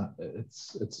 It's not,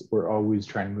 we're always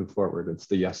trying to move forward. It's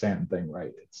the yes and thing,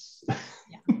 right? It's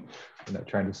we're not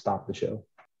trying to stop the show.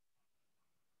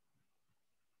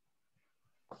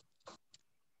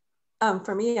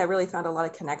 For me, I really found a lot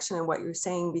of connection in what you're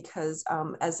saying, because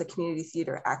as a community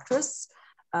theater actress,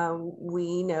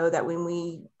 we know that when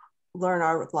we learn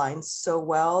our lines so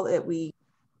well that we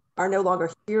are no longer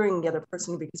hearing the other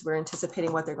person because we're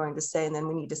anticipating what they're going to say, and then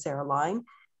we need to say our line.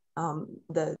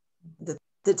 The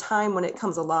time when it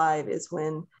comes alive is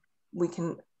when we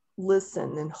can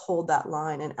listen and hold that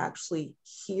line and actually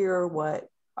hear what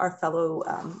our fellow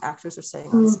actors are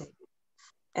saying on stage.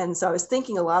 And so I was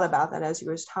thinking a lot about that as you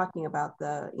were talking about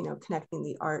the, you know, connecting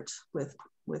the art with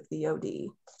the OD.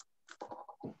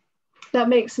 That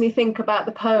makes me think about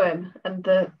the poem and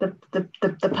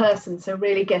the person. So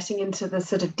really getting into the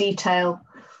sort of detail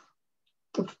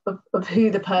of who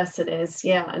the person is,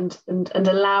 and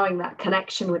allowing that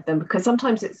connection with them, because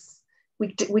sometimes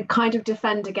we kind of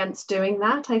defend against doing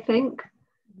that. I think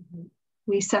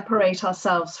we separate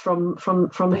ourselves from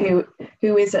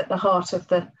who is at the heart of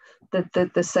the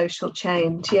social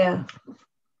change. And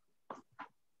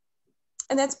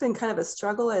that's been kind of a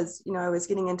struggle. As you know, I was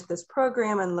getting into this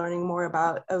program and learning more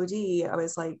about OD. I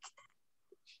was like,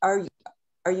 are you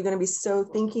going to be so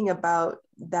thinking about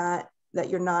that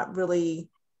you're not really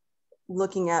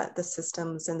looking at the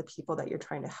systems and the people that you're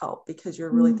trying to help, because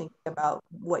you're really thinking about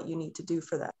what you need to do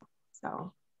for them.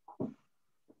 So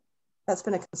that's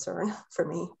been a concern for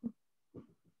me.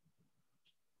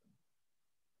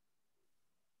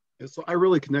 So I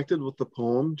really connected with the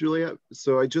poem, Juliet.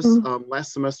 So I just,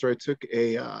 last semester I took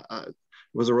it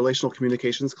was a relational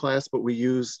communications class, but we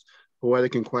used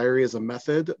poetic inquiry as a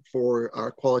method for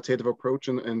our qualitative approach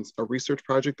and a research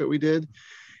project that we did.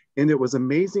 And it was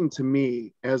amazing to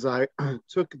me as I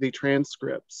took the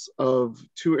transcripts of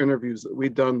 2 interviews that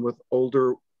we'd done with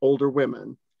older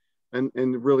women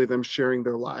and really them sharing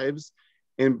their lives,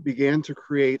 and began to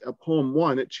create a poem.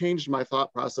 One, it changed my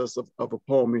thought process of a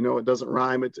poem. You know, it doesn't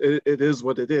rhyme. It is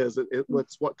what it is.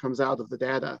 It's what comes out of the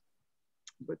data.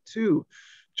 But 2,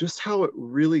 just how it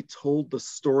really told the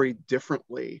story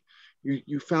differently.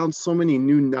 You found so many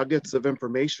new nuggets of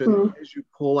information as you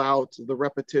pull out the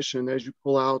repetition, as you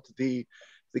pull out the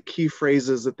key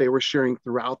phrases that they were sharing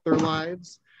throughout their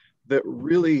lives, that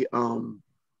really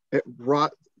it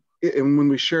brought. And when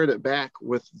we shared it back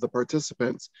with the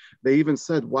participants, they even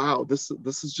said, wow, this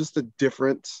is just a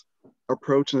different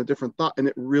approach and a different thought. And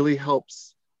it really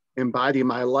helps embody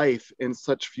my life in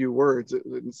such few words.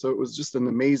 And so it was just an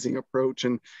amazing approach.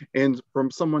 And from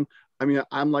someone, I mean,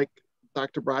 I'm like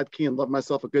Dr. Brodkey and love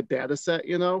myself a good data set,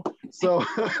 you know? So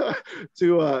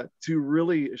to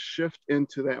really shift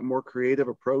into that more creative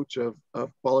approach of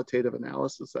qualitative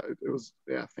analysis, it was,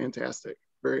 fantastic.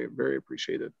 Very, very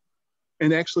appreciated.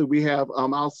 And actually we have,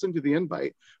 I'll send you the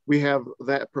invite. We have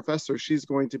that professor, she's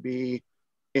going to be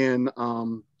in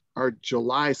our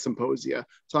July symposia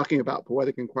talking about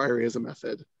poetic inquiry as a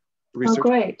method. Research. Oh,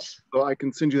 great. So I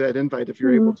can send you that invite if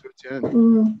you're able to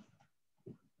attend.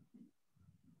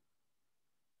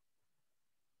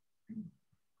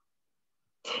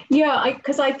 Yeah,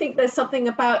 because I think there's something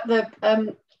about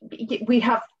we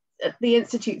have at the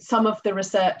Institute, some of the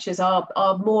researchers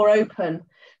are more open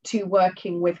to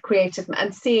working with creative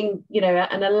and seeing, you know,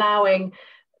 and allowing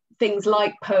things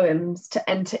like poems to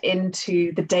enter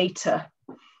into the data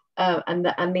and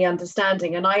the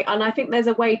understanding. And I think there's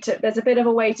a bit of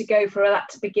a way to go for that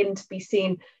to begin to be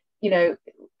seen, you know,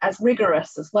 as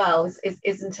rigorous as well,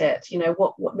 isn't it? You know,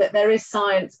 what that there is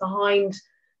science behind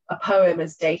a poem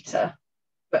as data,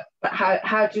 but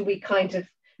how do we kind of,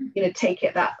 you know, take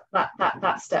it that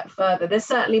step further? There's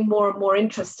certainly more and more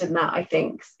interest in that, I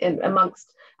think,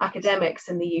 amongst academics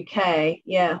in the UK.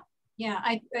 Yeah,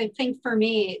 I think for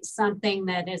me, something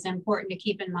that is important to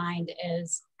keep in mind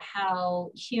is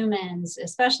how humans,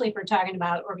 especially if we're talking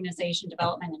about organization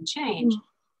development and change,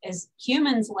 is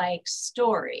humans like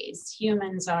stories.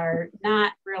 Humans are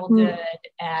not real good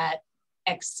at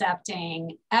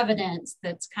accepting evidence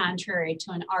that's contrary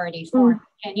to an already formed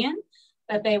opinion.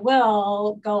 but they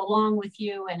will go along with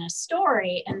you in a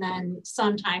story and then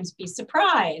sometimes be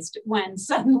surprised when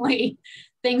suddenly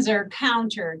things are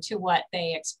counter to what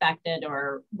they expected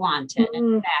or wanted.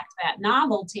 In fact, that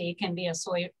novelty can be a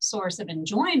source of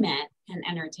enjoyment and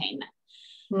entertainment.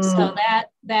 So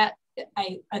that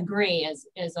I agree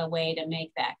is a way to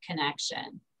make that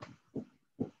connection.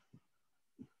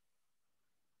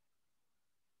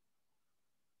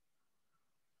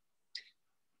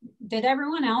 Did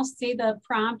everyone else see the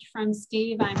prompt from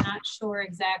Steve? I'm not sure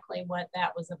exactly what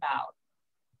that was about.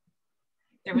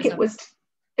 It was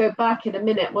go back in a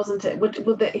minute, wasn't it? Would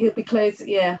it, he'll be closed?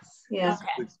 Yes. Yes.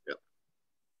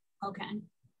 Okay.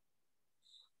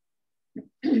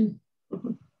 Okay.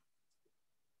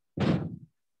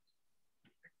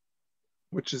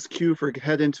 Which is cue for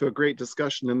head into a great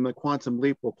discussion, and the quantum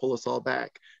leap will pull us all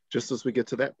back just as we get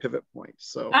to that pivot point.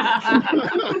 So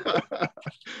I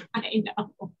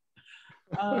know.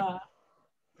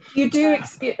 You do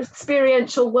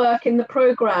experiential work in the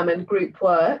program and group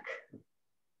work.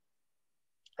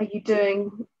 Are you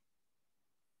doing?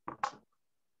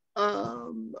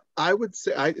 I would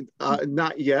say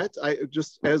not yet. I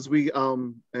just as we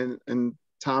and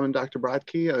Tom and Dr.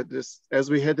 Brodke, just as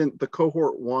we head in, the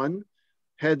cohort 1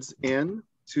 heads in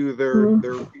to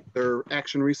their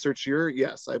action research year.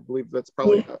 Yes, I believe that's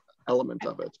probably an element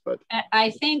of it. But I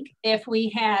think if we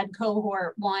had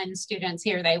cohort 1 students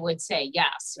here, they would say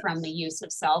yes from the use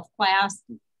of self class.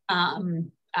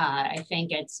 I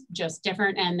think it's just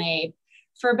different, and they,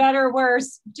 for better or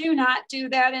worse, do not do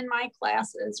that in my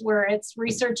classes where it's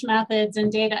research methods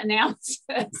and data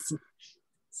analysis.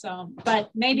 So, but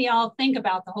maybe I'll think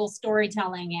about the whole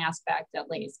storytelling aspect at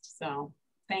least. So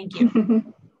thank you.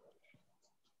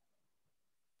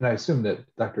 And I assume that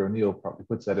Dr. O'Neill probably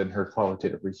puts that in her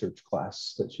qualitative research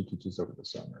class that she teaches over the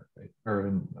summer, right?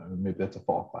 Or maybe that's a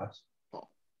fall class.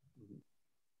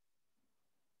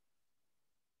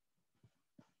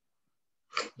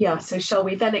 Yeah, so shall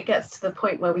we, then it gets to the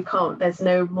point where we can't, there's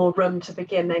no more room to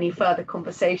begin any further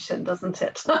conversation, doesn't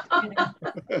it?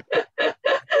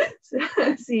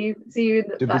 See you in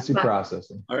the Too busy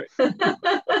processing. All right.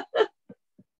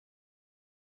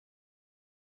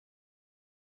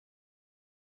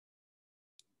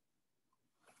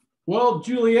 Well,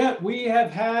 Juliet, we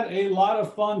have had a lot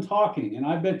of fun talking, and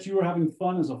I bet you were having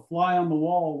fun as a fly on the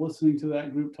wall listening to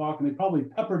that group talk, and they probably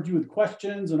peppered you with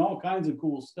questions and all kinds of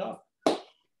cool stuff.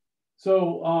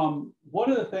 So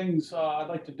one of the things I'd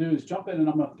like to do is jump in, and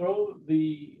I'm going to throw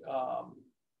the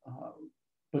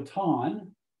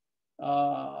baton.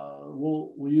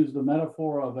 We'll use the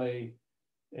metaphor of a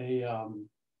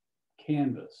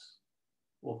canvas.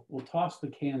 We'll toss the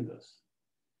canvas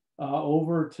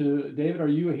over to David. Are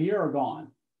you here or gone?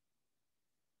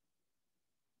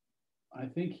 I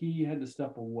think he had to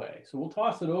step away. So we'll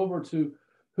toss it over to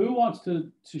who wants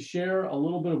to share a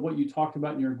little bit of what you talked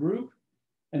about in your group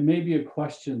and maybe a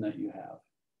question that you have.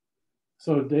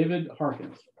 So David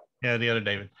Harkins. Yeah, the other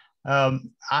David. I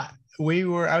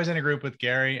was in a group with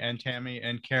Gary and Tammy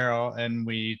and Carol, and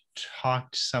we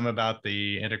talked some about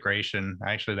the integration.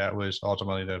 Actually, that was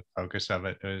ultimately the focus of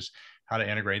it, was how to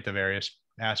integrate the various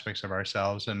aspects of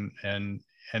ourselves. And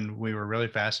we were really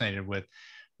fascinated with,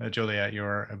 Juliet,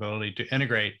 your ability to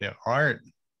integrate the art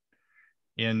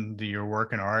into your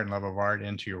work and art and love of art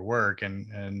into your work.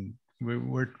 And we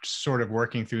were sort of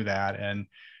working through that.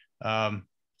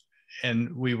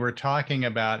 And we were talking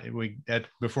about,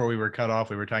 before we were cut off,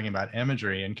 we were talking about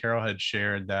imagery, and Carol had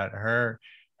shared that her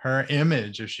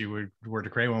image, if she were to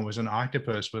create one, was an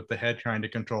octopus with the head trying to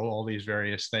control all these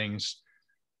various things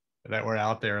that were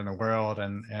out there in the world.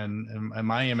 And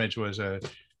my image was a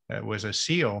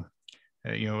seal,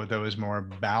 that was more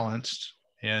balanced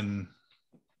in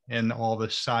all the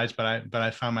sides. But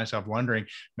I found myself wondering,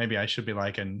 maybe I should be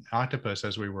like an octopus,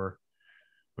 as we were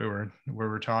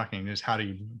talking, is how do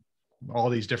you,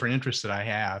 all these different interests that I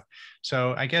have.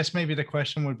 So I guess maybe the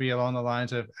question would be along the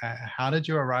lines of, how did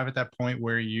you arrive at that point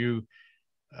where you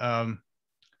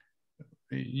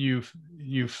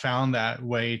found that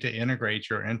way to integrate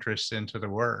your interests into the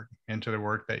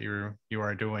work that you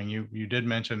are doing? You did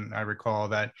mention, I recall,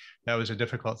 that was a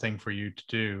difficult thing for you to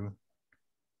do,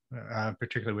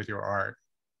 particularly with your art.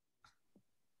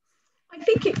 I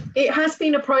think it has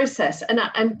been a process, and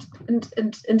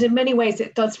in many ways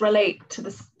it does relate to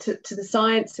the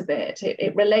science a bit.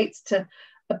 It relates to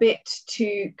a bit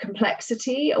to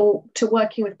complexity, or to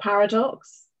working with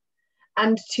paradox,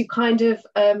 and to kind of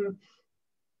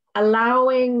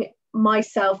allowing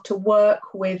myself to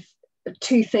work with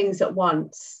two things at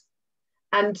once,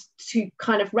 and to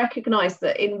kind of recognize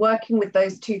that in working with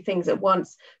those two things at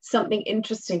once, something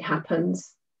interesting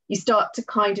happens. you start to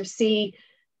kind of see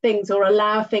things or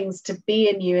allow things to be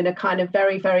in you in a kind of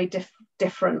very, very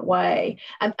different way.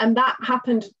 And that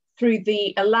happened through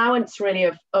the allowance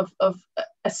really of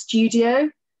a studio.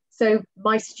 So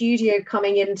my studio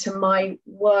coming into my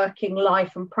working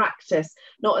life and practice,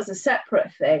 not as a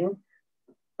separate thing,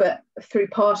 but through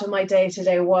part of my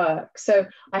day-to-day work. So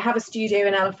I have a studio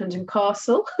in Elephant and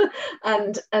Castle,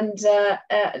 and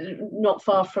not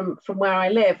far from where I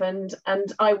live, and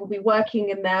I will be working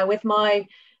in there with my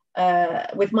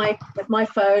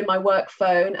phone, my work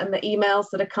phone, and the emails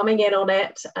that are coming in on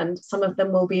it, and some of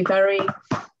them will be very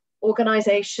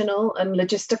organizational and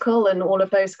logistical and all of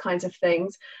those kinds of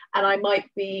things, and I might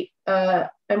be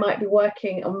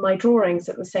working on my drawings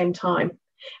at the same time.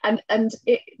 And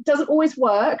it doesn't always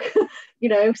work. You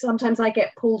know, sometimes I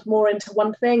get pulled more into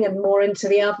one thing and more into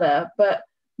the other, but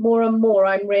more and more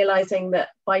I'm realizing that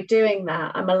by doing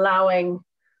that, I'm allowing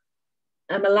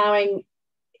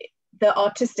the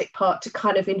artistic part to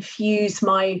kind of infuse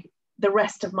the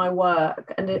rest of my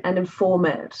work and inform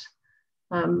it.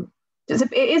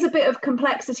 It is a bit of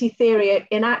complexity theory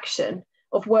in action,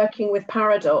 of working with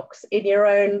paradox in your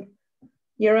own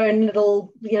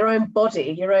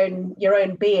body, your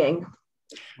own being.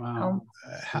 Wow.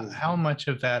 How much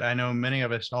of that, I know many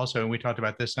of us also, and we talked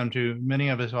about this some too, many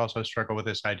of us also struggle with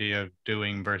this idea of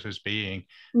doing versus being.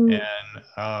 And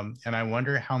I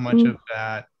wonder how much of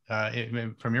that,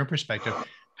 from your perspective,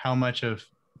 how much of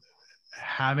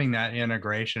having that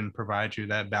integration provides you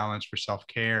that balance for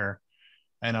self-care,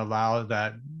 and allow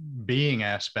that being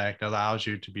aspect allows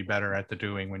you to be better at the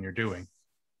doing when you're doing.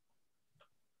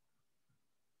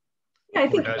 Yeah,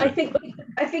 I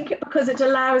think because it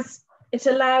allows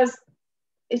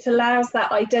that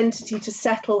identity to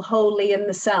settle wholly in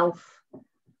the self,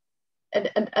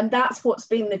 and that's what's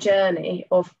been the journey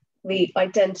of the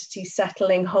identity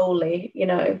settling wholly. You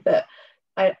know, that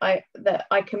I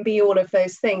can be all of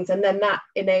those things, and then that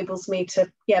enables me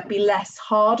to be less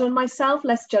hard on myself,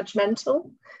 less judgmental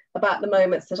about the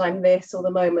moments that I'm this or the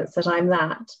moments that I'm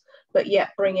that, but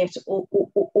yet bring it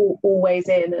always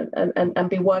in and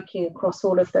be working across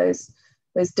all of those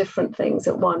different things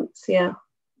at once. Yeah.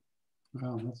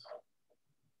 Wow, that's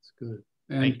good.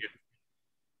 And, thank you.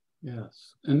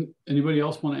 Yes. And anybody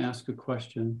else want to ask a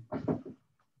question?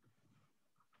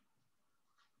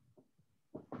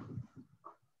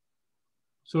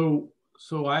 So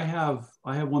I have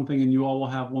one thing, and you all will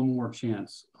have one more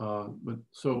chance. But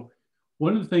so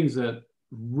one of the things that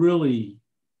really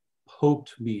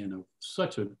poked me in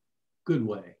such a good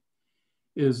way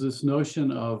is this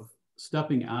notion of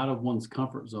stepping out of one's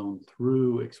comfort zone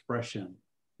through expression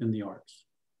in the arts.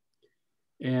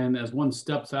 And as one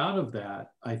steps out of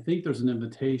that, I think there's an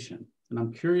invitation. And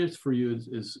I'm curious for you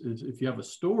is if you have a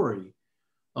story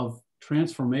of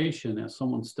transformation as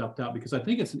someone stepped out, because I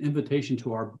think it's an invitation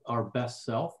to our best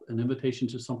self, an invitation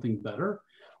to something better,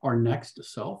 our next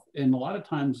self. And a lot of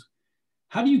times,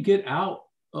 how do you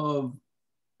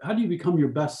become your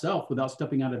best self without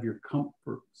stepping out of your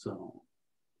comfort zone,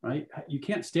 right? You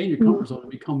can't stay in your comfort zone and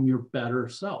become your better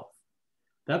self.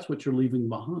 That's what you're leaving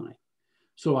behind.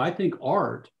 So I think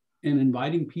art and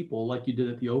inviting people like you did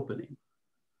at the opening,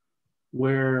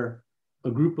 where a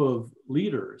group of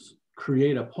leaders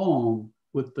create a poem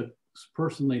with the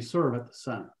person they serve at the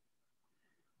center.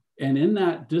 And in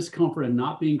that discomfort and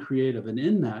not being creative, and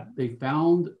in that, they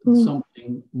found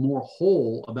something more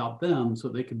whole about them so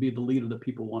they could be the leader that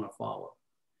people want to follow.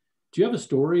 Do you have a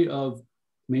story of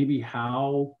maybe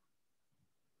how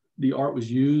the art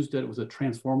was used, that it was a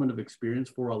transformative experience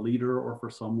for a leader or for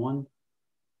someone?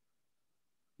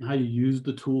 And how you used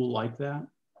the tool like that?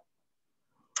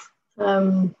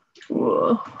 I'm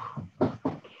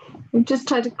just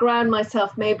trying to ground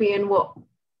myself maybe in what.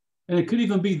 And it could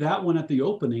even be that one at the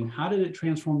opening. How did it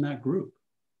transform that group?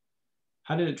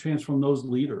 How did it transform those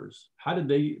leaders? How did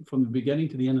they, from the beginning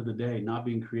to the end of the day, not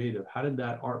being creative, how did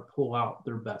that art pull out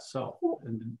their best self?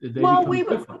 And did they become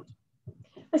different?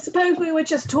 I suppose we were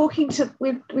just talking to,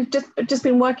 we've just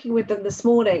been working with them this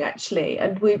morning actually,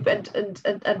 and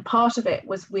and part of it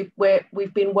was we've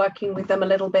been working with them a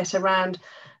little bit around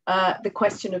the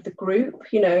question of the group,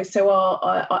 you know, so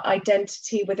our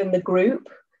identity within the group,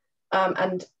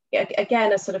 and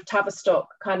again a sort of Tavistock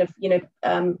kind of, you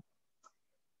know,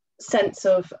 sense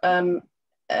of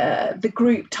the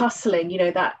group tussling, you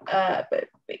know, that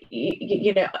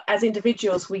you know, as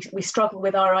individuals we struggle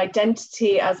with our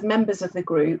identity as members of the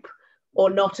group or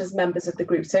not as members of the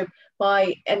group. So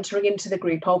by entering into the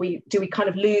group, do we kind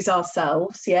of lose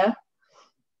ourselves? Yeah,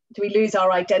 do we lose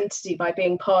our identity by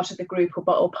being part of the group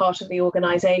or part of the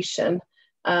organization,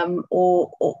 or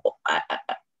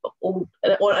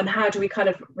and how do we kind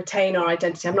of retain our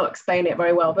identity? I'm not explaining it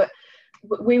very well, but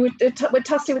we're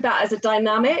tussling with that as a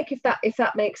dynamic, if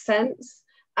that makes sense.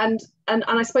 And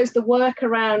I suppose the work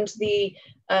around the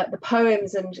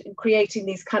poems and creating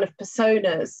these kind of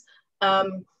personas,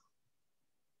 I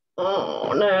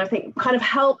think kind of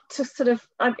helped to sort of,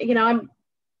 I'm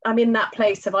in that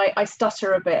place of I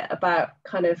stutter a bit about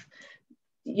kind of,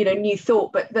 new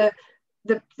thought, but the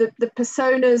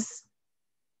personas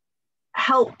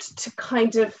helped to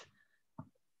kind of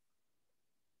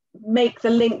make the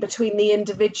link between the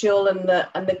individual and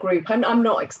the group. I'm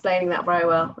not explaining that very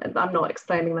well.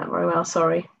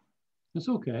 Sorry. It's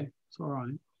okay. It's all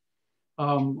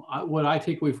right. What I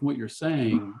take away from what you're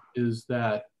saying is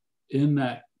that in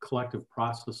that collective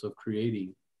process of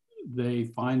creating, they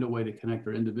find a way to connect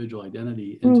their individual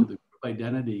identity into the group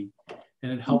identity,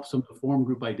 and it helps them to form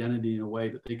group identity in a way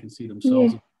that they can see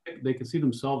themselves. Yeah. They can see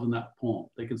themselves in that poem.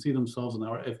 They can see themselves in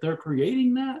that. If they're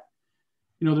creating that,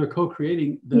 they're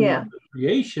co-creating, then the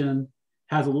creation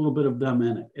has a little bit of them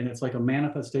in it. And it's like a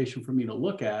manifestation for me to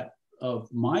look at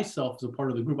of myself as a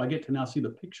part of the group. I get to now see the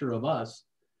picture of us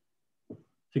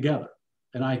together.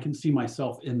 And I can see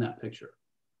myself in that picture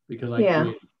because I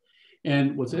created.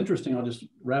 And what's interesting, I'll just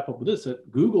wrap up with this,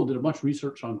 that Google did a bunch of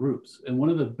research on groups. And one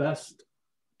of the best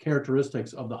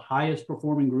characteristics of the highest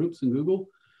performing groups in Google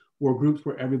were groups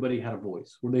where everybody had a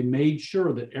voice, where they made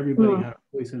sure that everybody had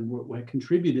a voice and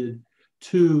contributed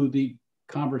to the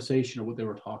conversation of what they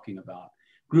were talking about.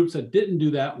 Groups that didn't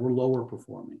do that were lower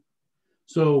performing.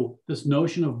 So this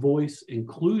notion of voice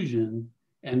inclusion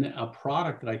and a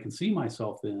product that I can see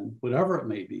myself in, whatever it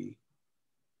may be,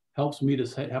 helps me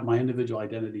to have my individual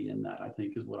identity in that, I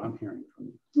think, is what I'm hearing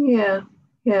from you.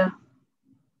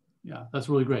 Yeah, that's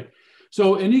really great.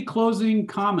 So any closing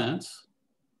comments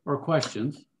or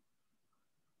questions?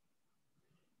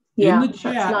 In the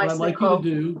chat, what I'd like you to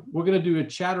do, we're going to do a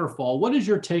chatterfall. What is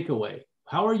your takeaway?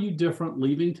 How are you different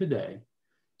leaving today?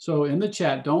 So in the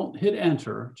chat, don't hit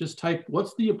enter. Just type,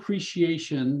 what's the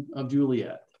appreciation of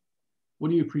Juliet? What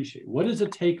do you appreciate? What is a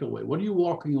takeaway? What are you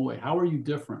walking away? How are you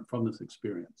different from this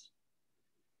experience?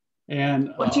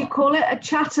 And what do you call it? A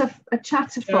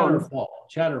chatterfall.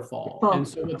 Chatterfall. And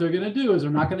so what they're going to do is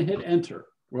they're not going to hit enter.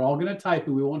 We're all going to type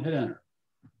and we won't hit enter.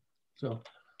 So.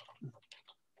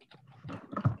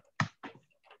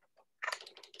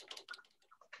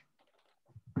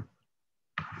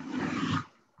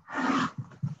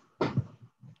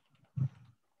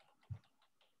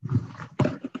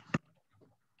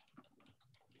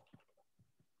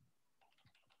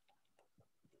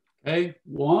 Okay,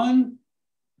 1,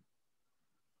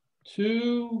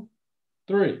 2,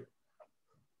 3.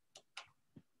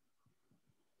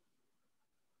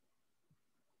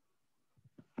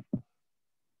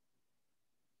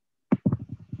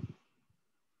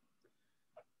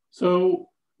 So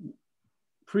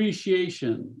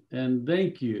appreciation and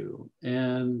thank you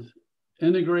and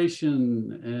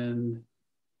integration and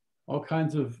all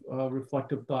kinds of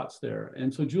reflective thoughts there.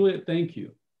 And so Juliet, thank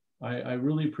you. I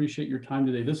really appreciate your time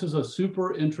today. This is a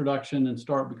super introduction and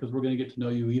start because we're going to get to know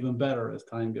you even better as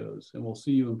time goes, and we'll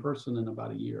see you in person in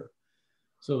about a year.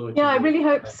 So yeah, I really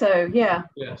hope so. Yeah.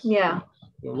 Yes. Yeah.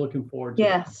 We're looking forward to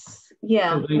it.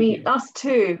 Yeah. So us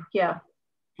too. Yeah.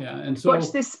 Yeah. And so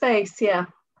watch this space. Yeah.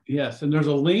 Yes. And there's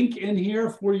a link in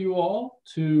here for you all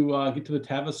to get to the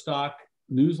Tavistock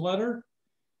newsletter.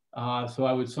 So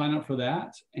I would sign up for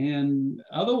that. And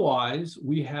otherwise,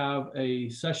 we have a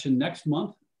session next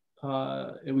month.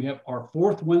 And we have our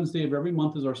 4th Wednesday of every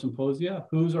month is our symposia.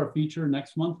 Who's our feature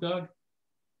next month, Doug?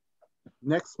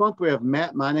 Next month, we have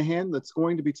Matt Monahan that's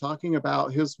going to be talking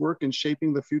about his work in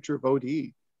shaping the future of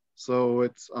OD. So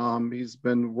it's he's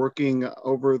been working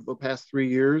over the past 3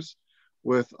 years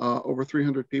with over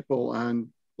 300 people on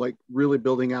like really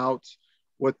building out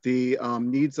what the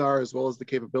needs are as well as the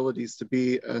capabilities to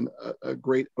be a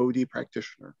great OD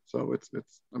practitioner. So it's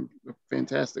a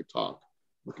fantastic talk.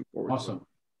 Looking forward to it.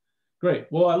 Great.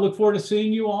 Well, I look forward to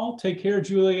seeing you all. Take care,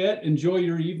 Juliet. Enjoy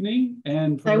your evening.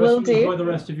 And for the rest of you, enjoy the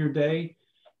rest of your day.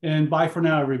 And bye for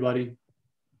now, everybody.